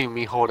 you just see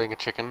me holding a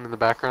chicken in the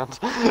background.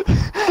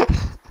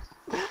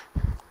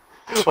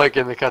 Like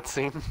in the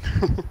cutscene.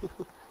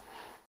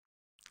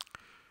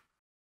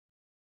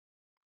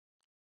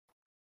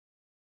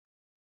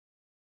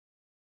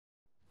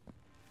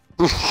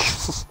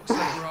 Looks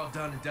like we're all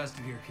done and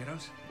dusted here,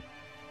 kiddos.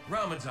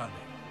 Ramen's on me.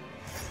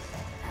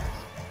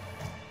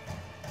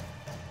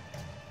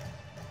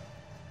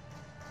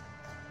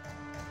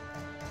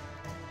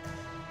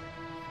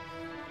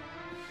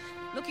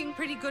 Looking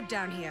pretty good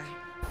down here.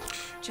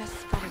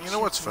 Just gotta You know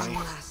what's check funny?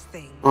 one last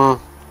thing.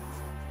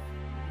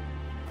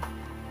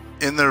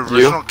 In the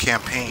original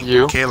campaign,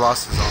 You? Kay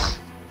lost his arm.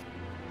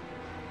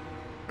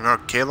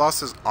 Remember, Kay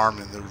lost his arm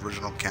in the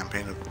original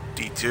campaign of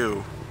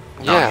D2.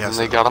 Now Yeah, he has and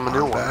they his got him a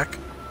new arm one. back.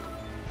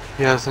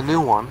 He has a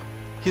new one.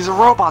 He's a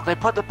robot. They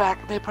put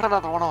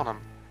another one on him.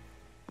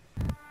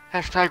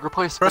 Hashtag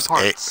replaceable Press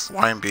parts. A,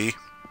 Y, and B.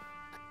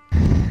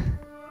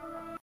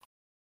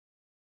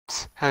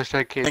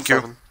 Hashtag Thank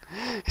you. K7.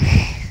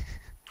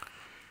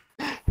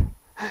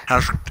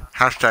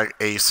 Hashtag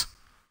Ace.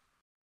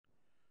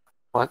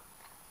 What?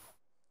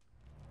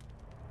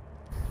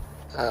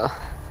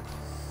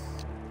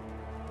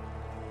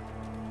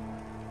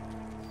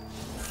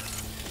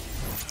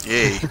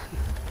 Yay.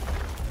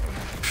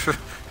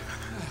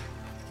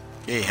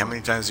 Yay, how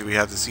many times do we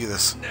have to see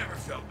this? Never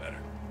felt better.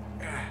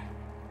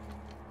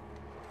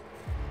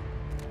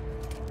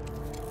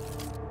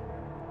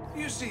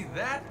 You see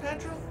that,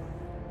 Petra?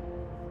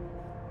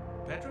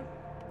 Petra?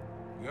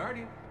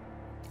 Guardian?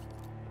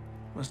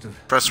 Must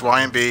have Press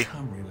Y and B.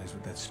 come realize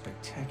with that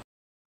spectacular.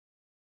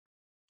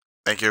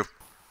 Thank you.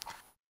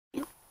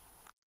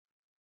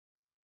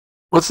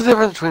 What's the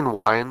difference between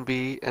Y and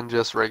B and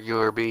just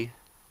regular B?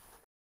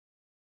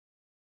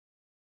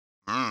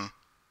 Hmm.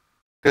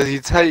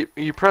 Because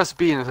you press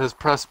B and it says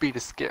press B to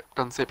skip. It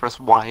doesn't say press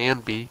Y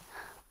and B.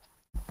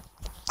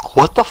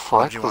 What the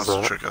fuck He was wants to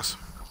that? trick us.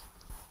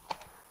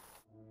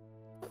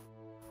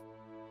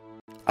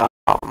 I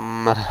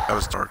That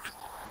was dark.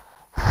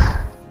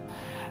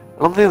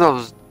 don't think that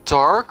was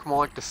dark, more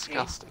like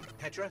disgusting.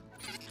 Petra,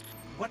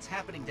 what's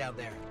happening down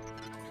there?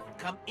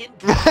 Come in.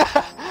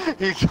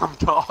 He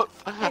jumped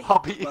off. I'll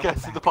beat you Welcome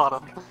guys to back. the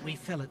bottom. We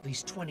fell at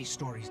least 20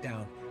 stories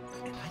down,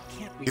 and I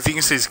can't. He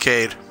thinks he's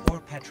Cade. Or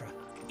Petra.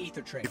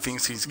 Ether trails. He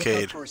thinks he's Look out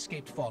Cade. for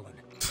escaped fallen.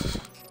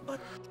 But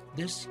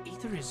this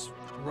ether is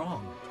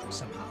wrong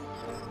somehow.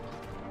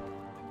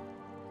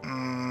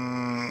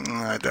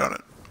 I doubt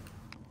it.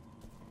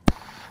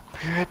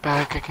 Be right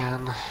back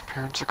again.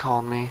 Parents are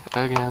calling me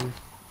again.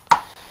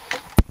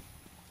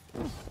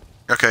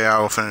 Okay, I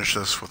will finish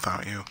this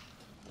without you.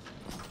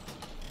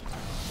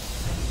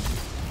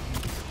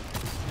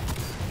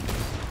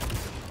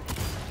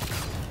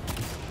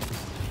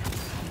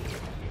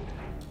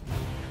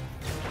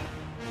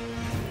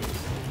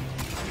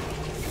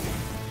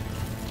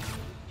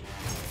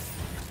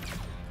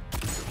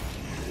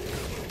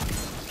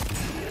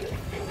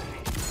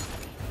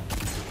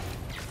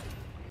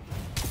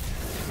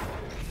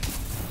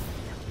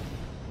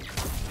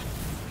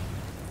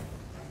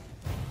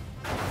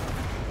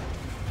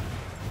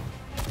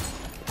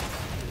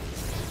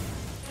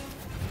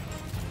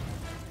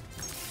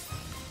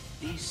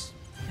 These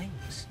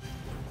things,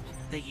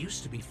 they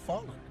used to be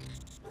fallen.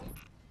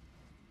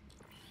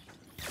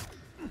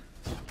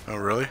 Oh,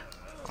 really?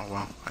 Oh,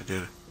 well, I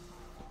did.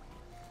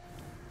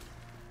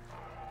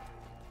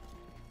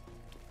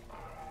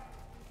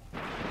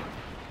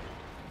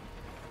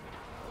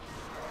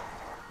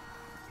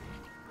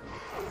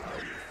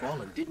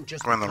 Fallen didn't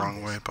just Going the become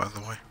wrong this. way, by the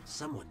way.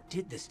 Someone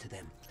did this to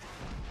them.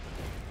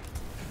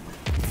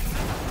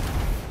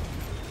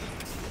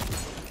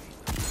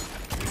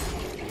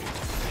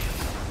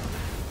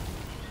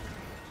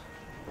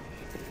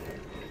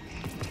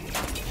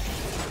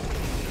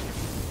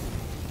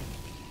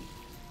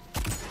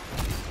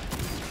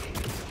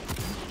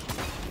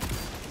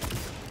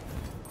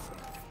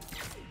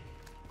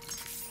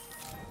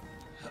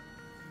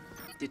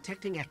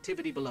 Detecting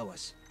activity below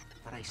us,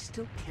 but I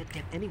still can't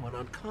get anyone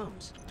on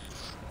comms.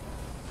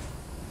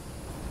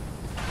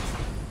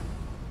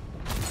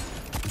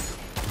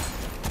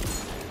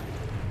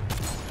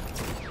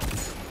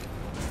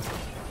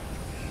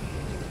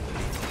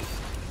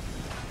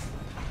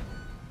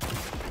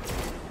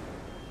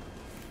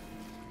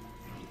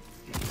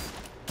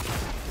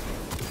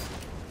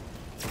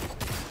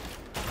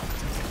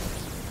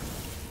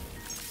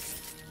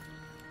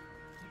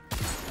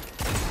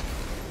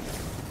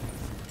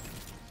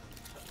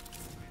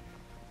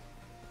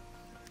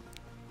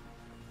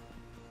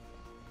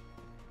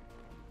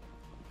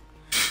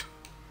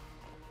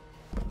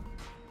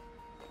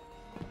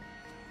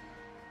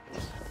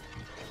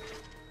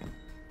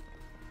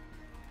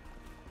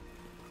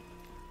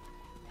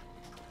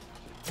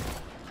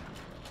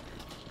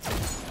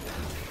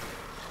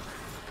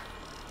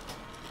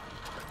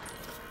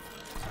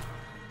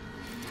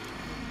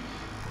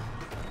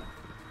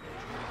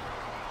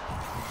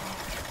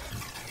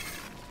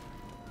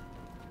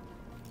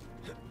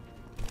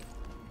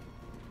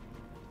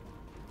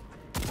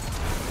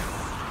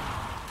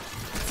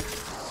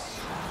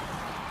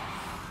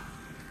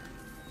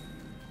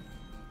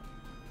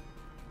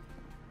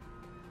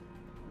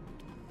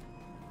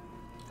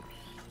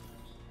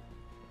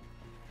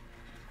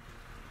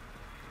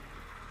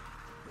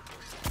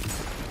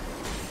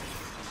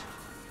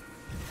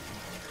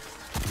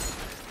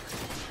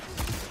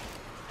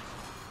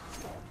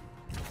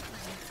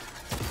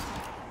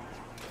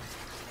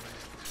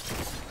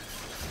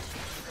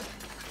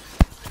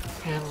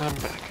 And I'm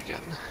back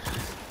again.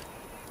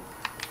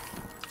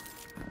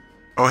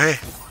 Oh, hey.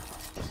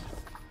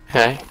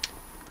 Hey.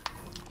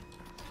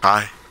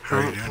 Hi. How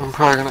are you doing? I'm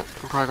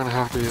probably gonna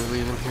have to be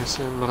leaving here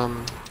soon, but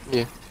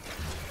yeah.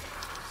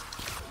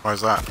 Why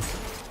is that?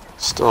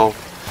 Still,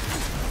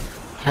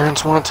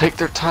 parents want to take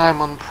their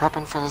time on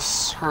prepping for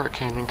this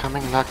hurricane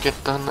incoming, not get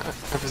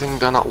everything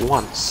done at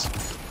once.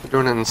 They're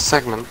doing it in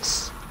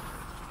segments.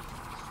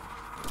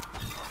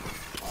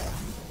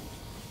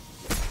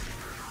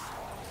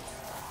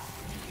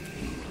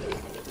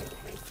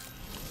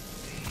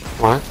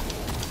 What?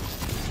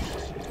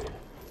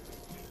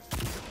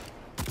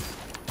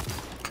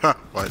 Huh,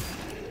 what?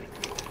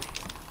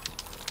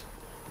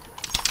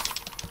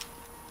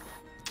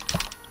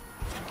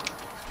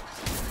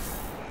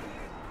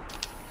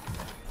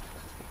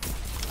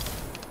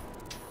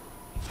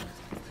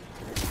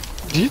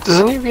 Does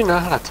any of you know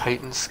how to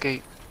Titan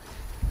skate?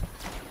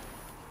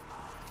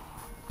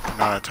 I'm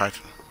not a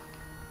Titan.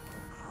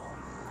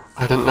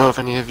 I didn't know if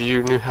any of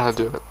you knew how to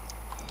do it.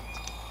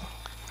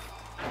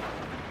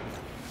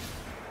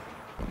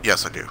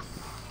 Yes, I do.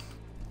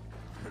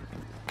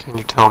 Can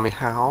you tell me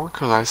how?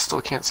 Because I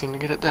still can't seem to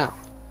get it down.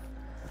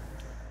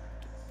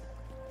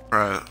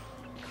 Right.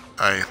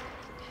 It's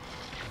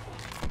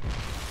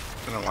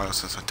been a while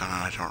since I've done it.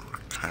 I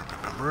don't kind of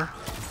remember.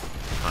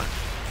 But,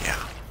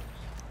 yeah.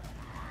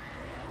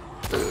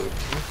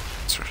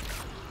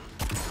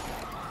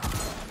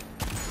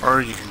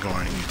 Or you can go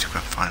on YouTube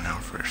and find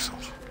out for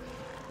yourself.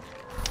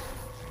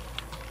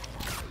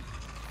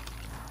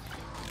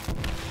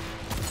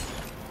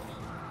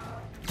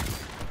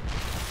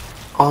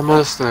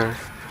 Almost there.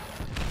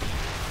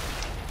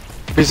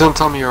 Please don't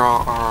tell me you're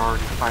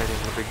already fighting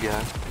the big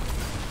guy.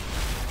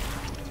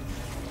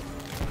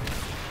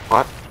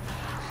 What?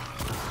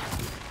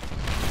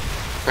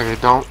 Okay,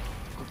 don't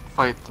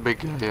fight the big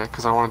guy yet,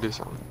 because I want to do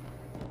something.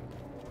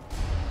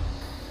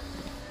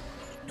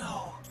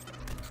 No.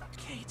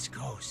 Kate's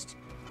ghost.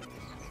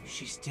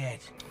 She's dead.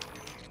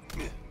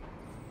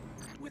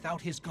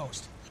 Without his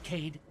ghost,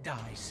 Cade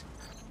dies.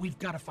 We've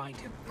got to find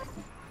him.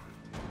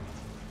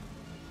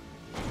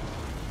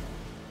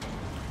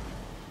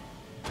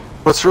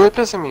 What's really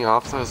pissing me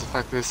off, though, is the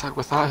fact that they said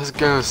without his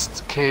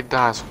ghost, Cade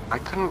dies. Why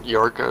couldn't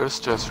your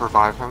ghost just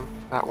revive him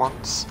at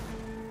once?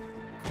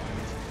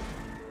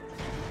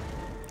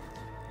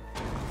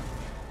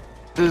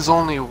 There's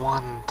only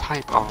one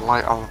type of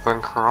light other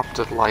than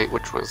corrupted light,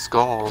 which was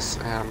Gauls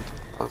and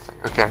other thing.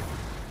 Okay,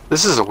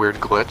 this is a weird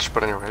glitch,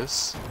 but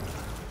anyways.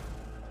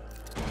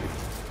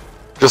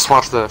 Just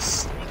watch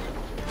this.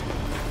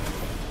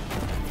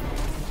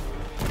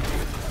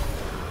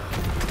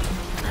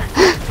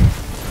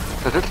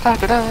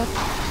 Da-da-da-da-da.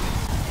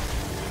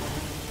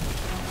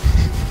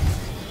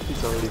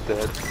 He's already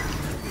dead.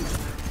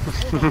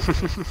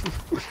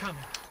 We're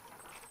coming.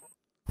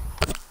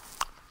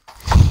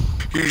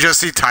 You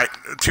just see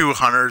two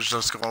hunters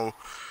just go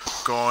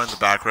in the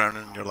background,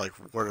 and you're like,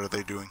 what are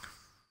they doing?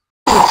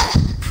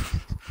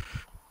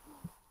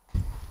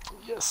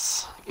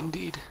 Yes,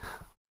 indeed.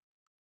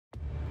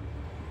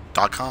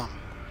 .com.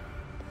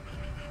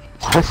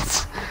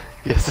 What?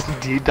 Yes,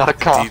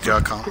 indeed.com.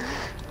 Indeed.com.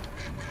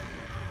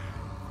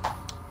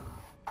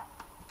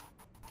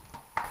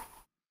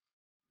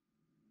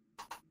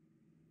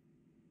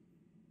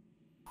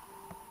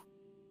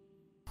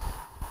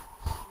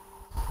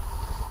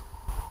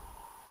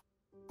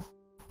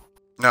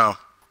 No.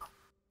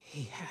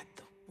 He had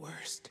the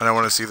worst. I don't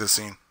want to see the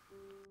scene.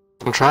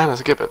 I'm trying to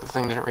skip it, the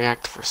thing didn't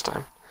react the first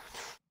time.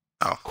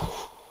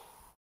 Oh.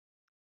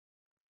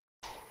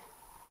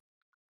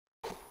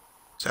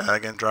 Say that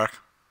again, drag,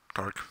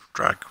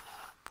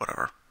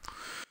 whatever.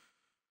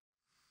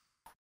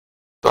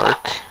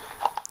 Dark.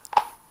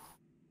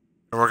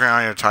 You're working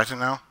on your Titan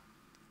now?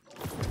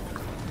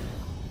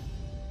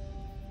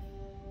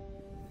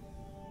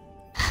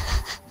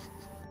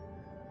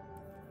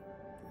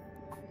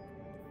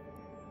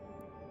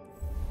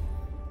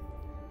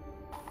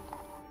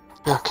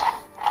 Okay.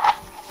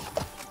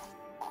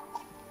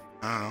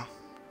 I don't know.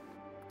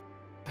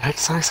 Heck,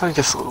 I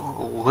just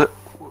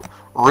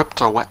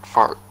ripped a wet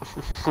fart.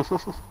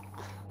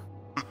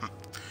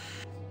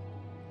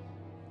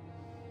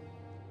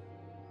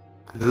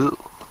 Ew.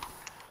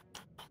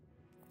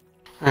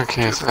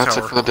 Okay, so that's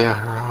it for the day of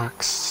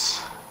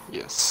heroics.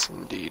 Yes,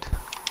 indeed.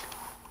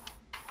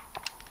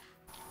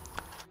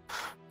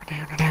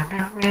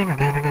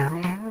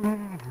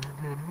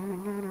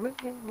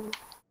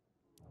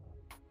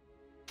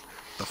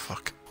 The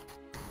fuck?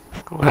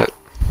 What?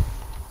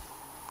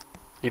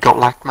 You don't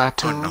like my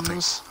Oh, nothing.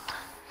 tunes?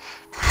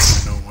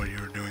 I don't know what you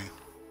were doing.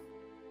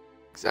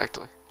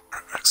 Exactly.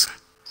 Exactly.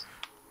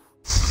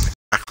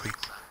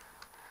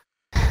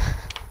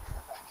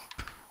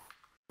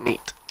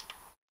 Neat.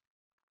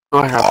 Oh,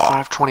 I got a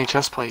 520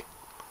 chest plate.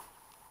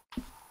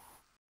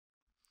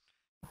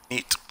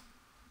 Neat.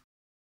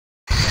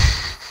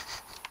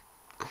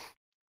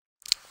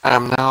 I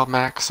am now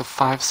max of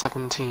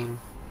 517.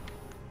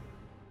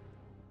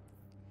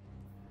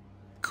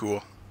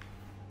 Cool.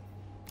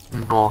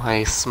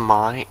 Nice,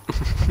 mate.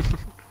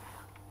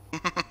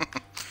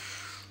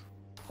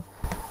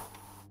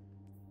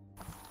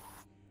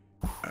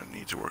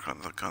 to work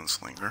on the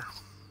gunslinger.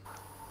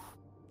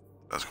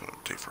 That's gonna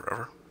take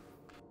forever.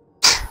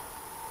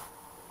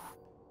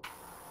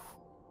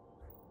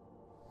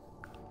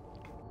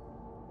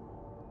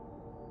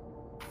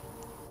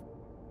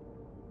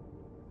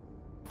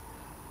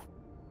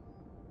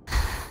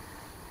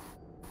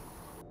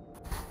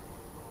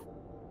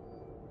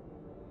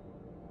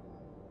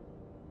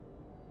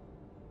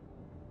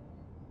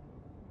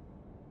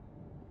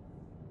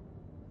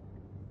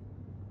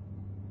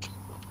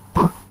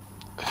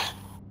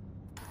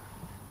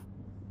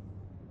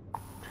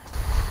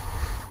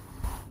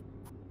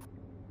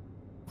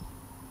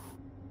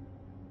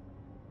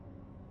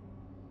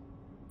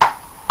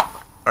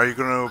 Are you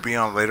gonna be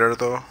on later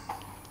though,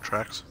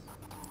 Trax?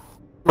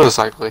 Most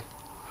likely.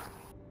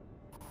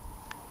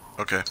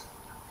 Okay.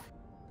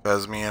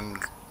 Because me and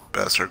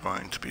Bess are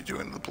going to be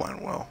doing the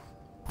blind well.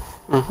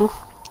 Mm-hmm.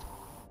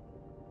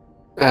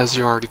 As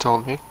you already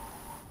told me.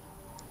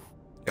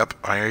 Yep,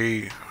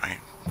 I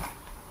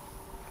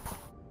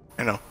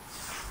know.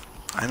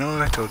 I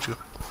know I told you.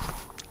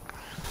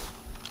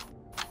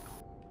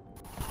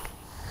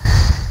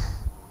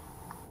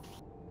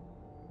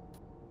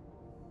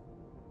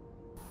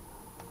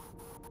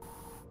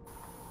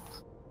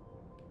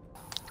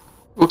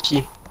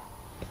 Okay.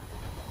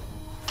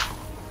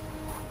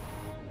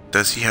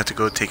 Does he have to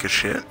go take a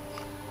shit?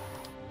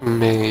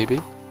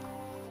 Maybe.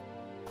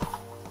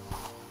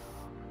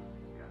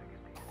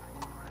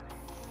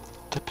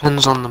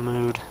 Depends on the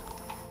mood.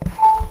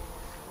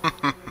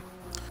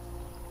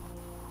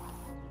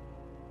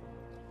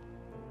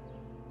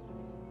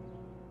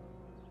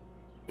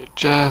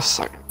 Just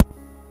a second.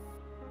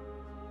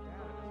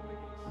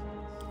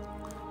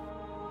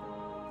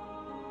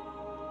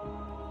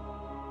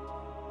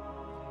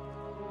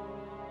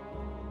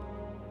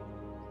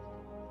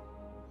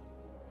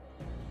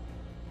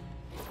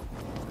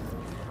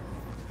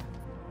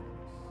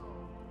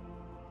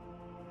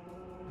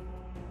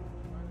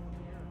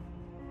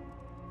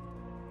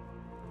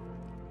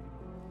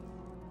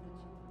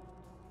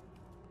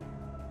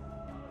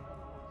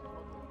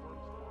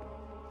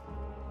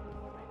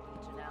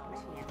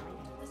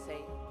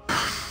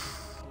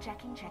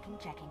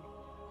 Checking.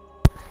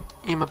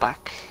 Ema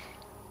back.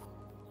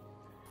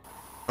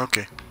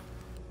 Okay.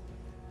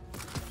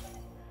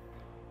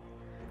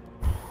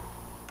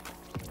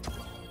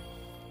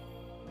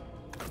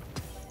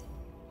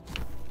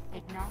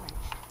 Acknowledged.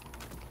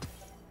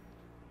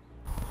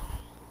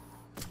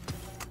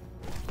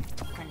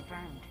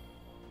 Confirmed.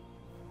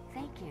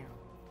 Thank you.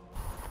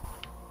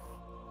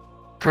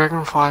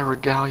 Dragonfly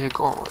Regalia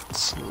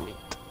Gauntlets. Neat.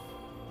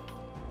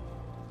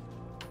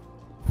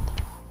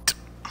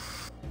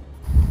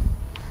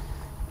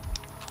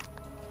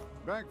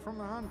 Back from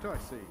the hunt, I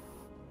see.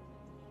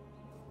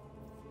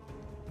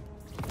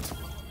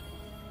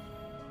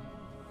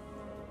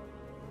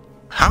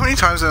 How many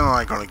times am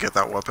I going to get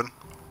that weapon?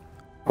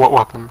 What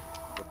weapon?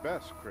 The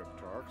best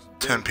cryptarchs.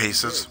 10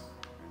 paces.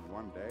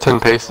 10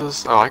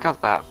 paces? Oh, I got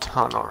that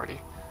ton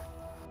already.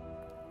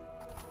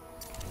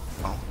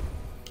 Oh.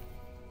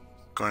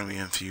 Going to be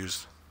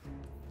infused.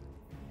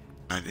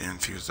 I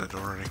infused that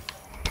already.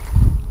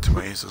 To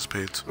my Ace of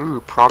Spades.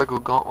 Ooh, Prodigal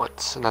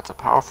Gauntlets, and that's a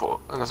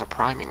powerful, and that's a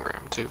priming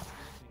ram too.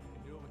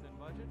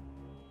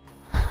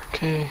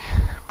 Okay.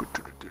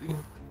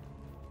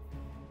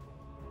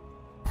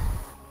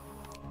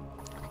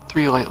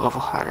 3 light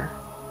level higher.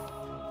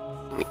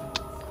 Neat.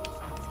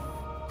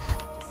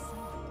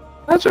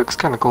 That joke's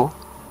kinda cool.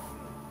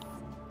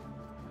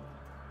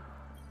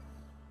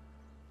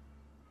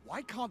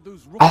 Why can't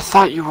those I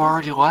thought you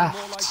already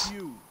left.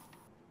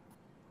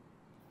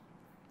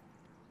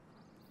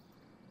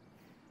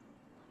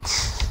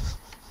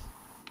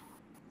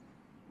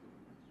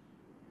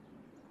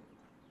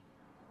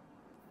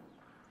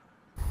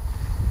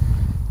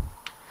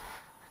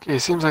 Okay,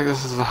 seems like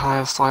this is the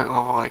highest light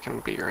level I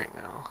can be right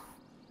now.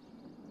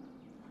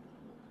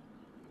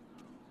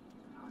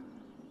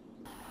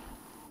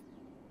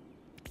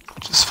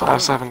 Which is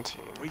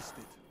 517.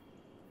 Wasted.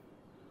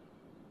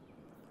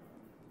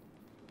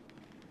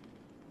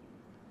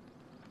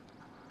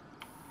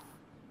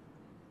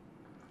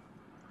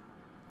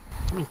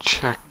 Let me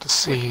check to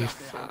see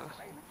if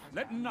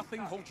Let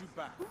nothing hold you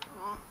back.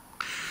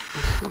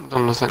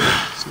 done with it.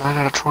 It's 9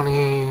 out of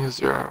 20,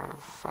 0 out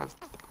of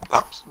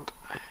 5,000.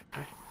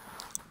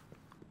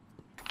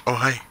 Oh,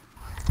 hi.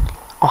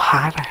 Oh,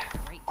 hi there.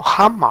 Oh,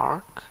 hi,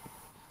 Mark.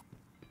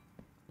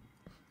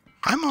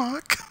 Hi,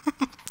 Mark.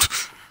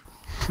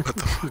 What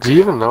the fuck? Do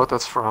you even know what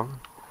that's from?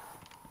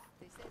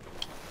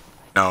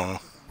 No,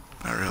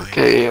 not really.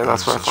 Okay, yeah,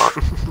 that's what I thought.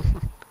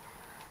 Shut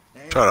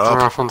It's a up.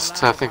 reference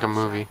to, I think, a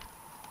movie.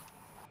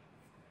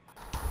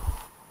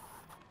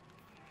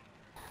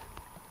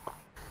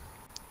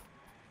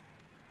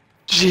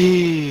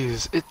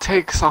 Jeez, it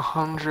takes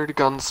 100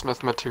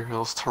 gunsmith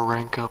materials to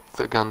rank up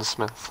the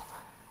gunsmith.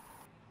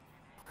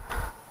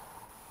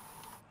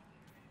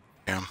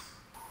 Damn.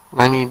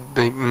 I need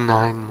like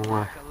 9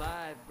 more.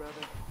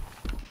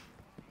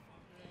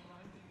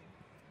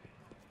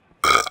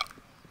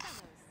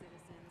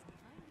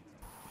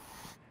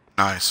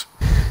 Nice.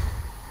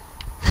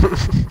 I'm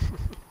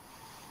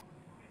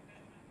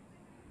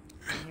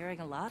hearing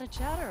a lot of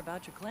chatter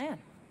about your clan.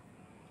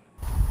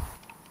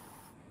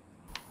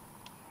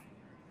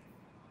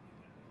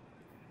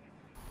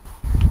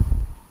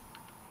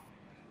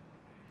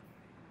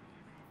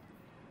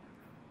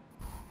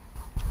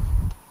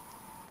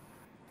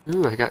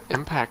 Ooh, I got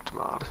impact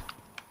mod.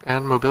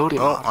 And mobility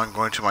mod. Oh, I'm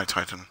going to my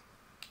Titan.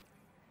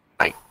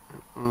 Right.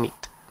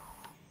 Neat.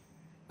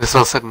 This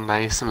all said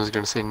nice and was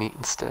going to say neat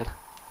instead.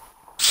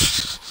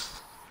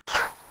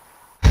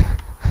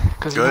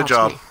 Good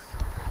job.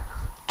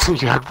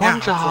 You had one Yeah,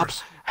 job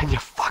and you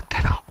fucked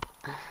it up.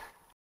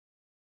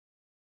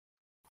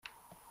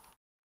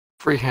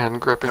 Freehand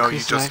grip No, you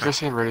increases just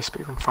accuracy and ready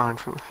speed when firing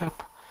from the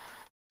hip.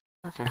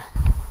 Okay.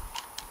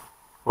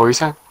 What were you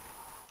saying?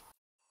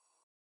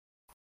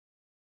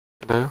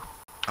 Hello?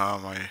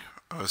 I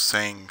was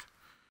saying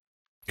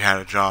you had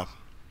a job.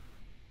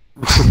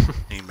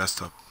 You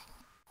messed up.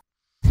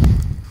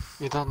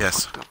 You done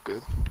Yes. fucked up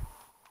good.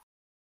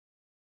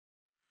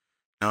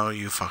 No,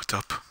 you fucked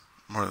up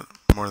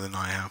more than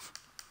I have.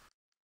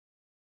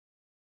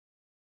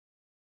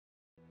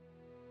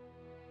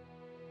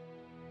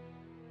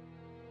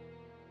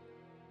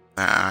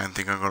 I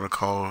think I'm gonna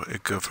call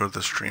it good for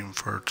the stream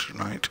for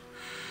tonight,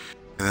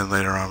 and then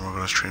later on we're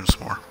gonna stream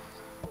some more.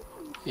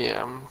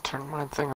 Yeah, I'm turning my thing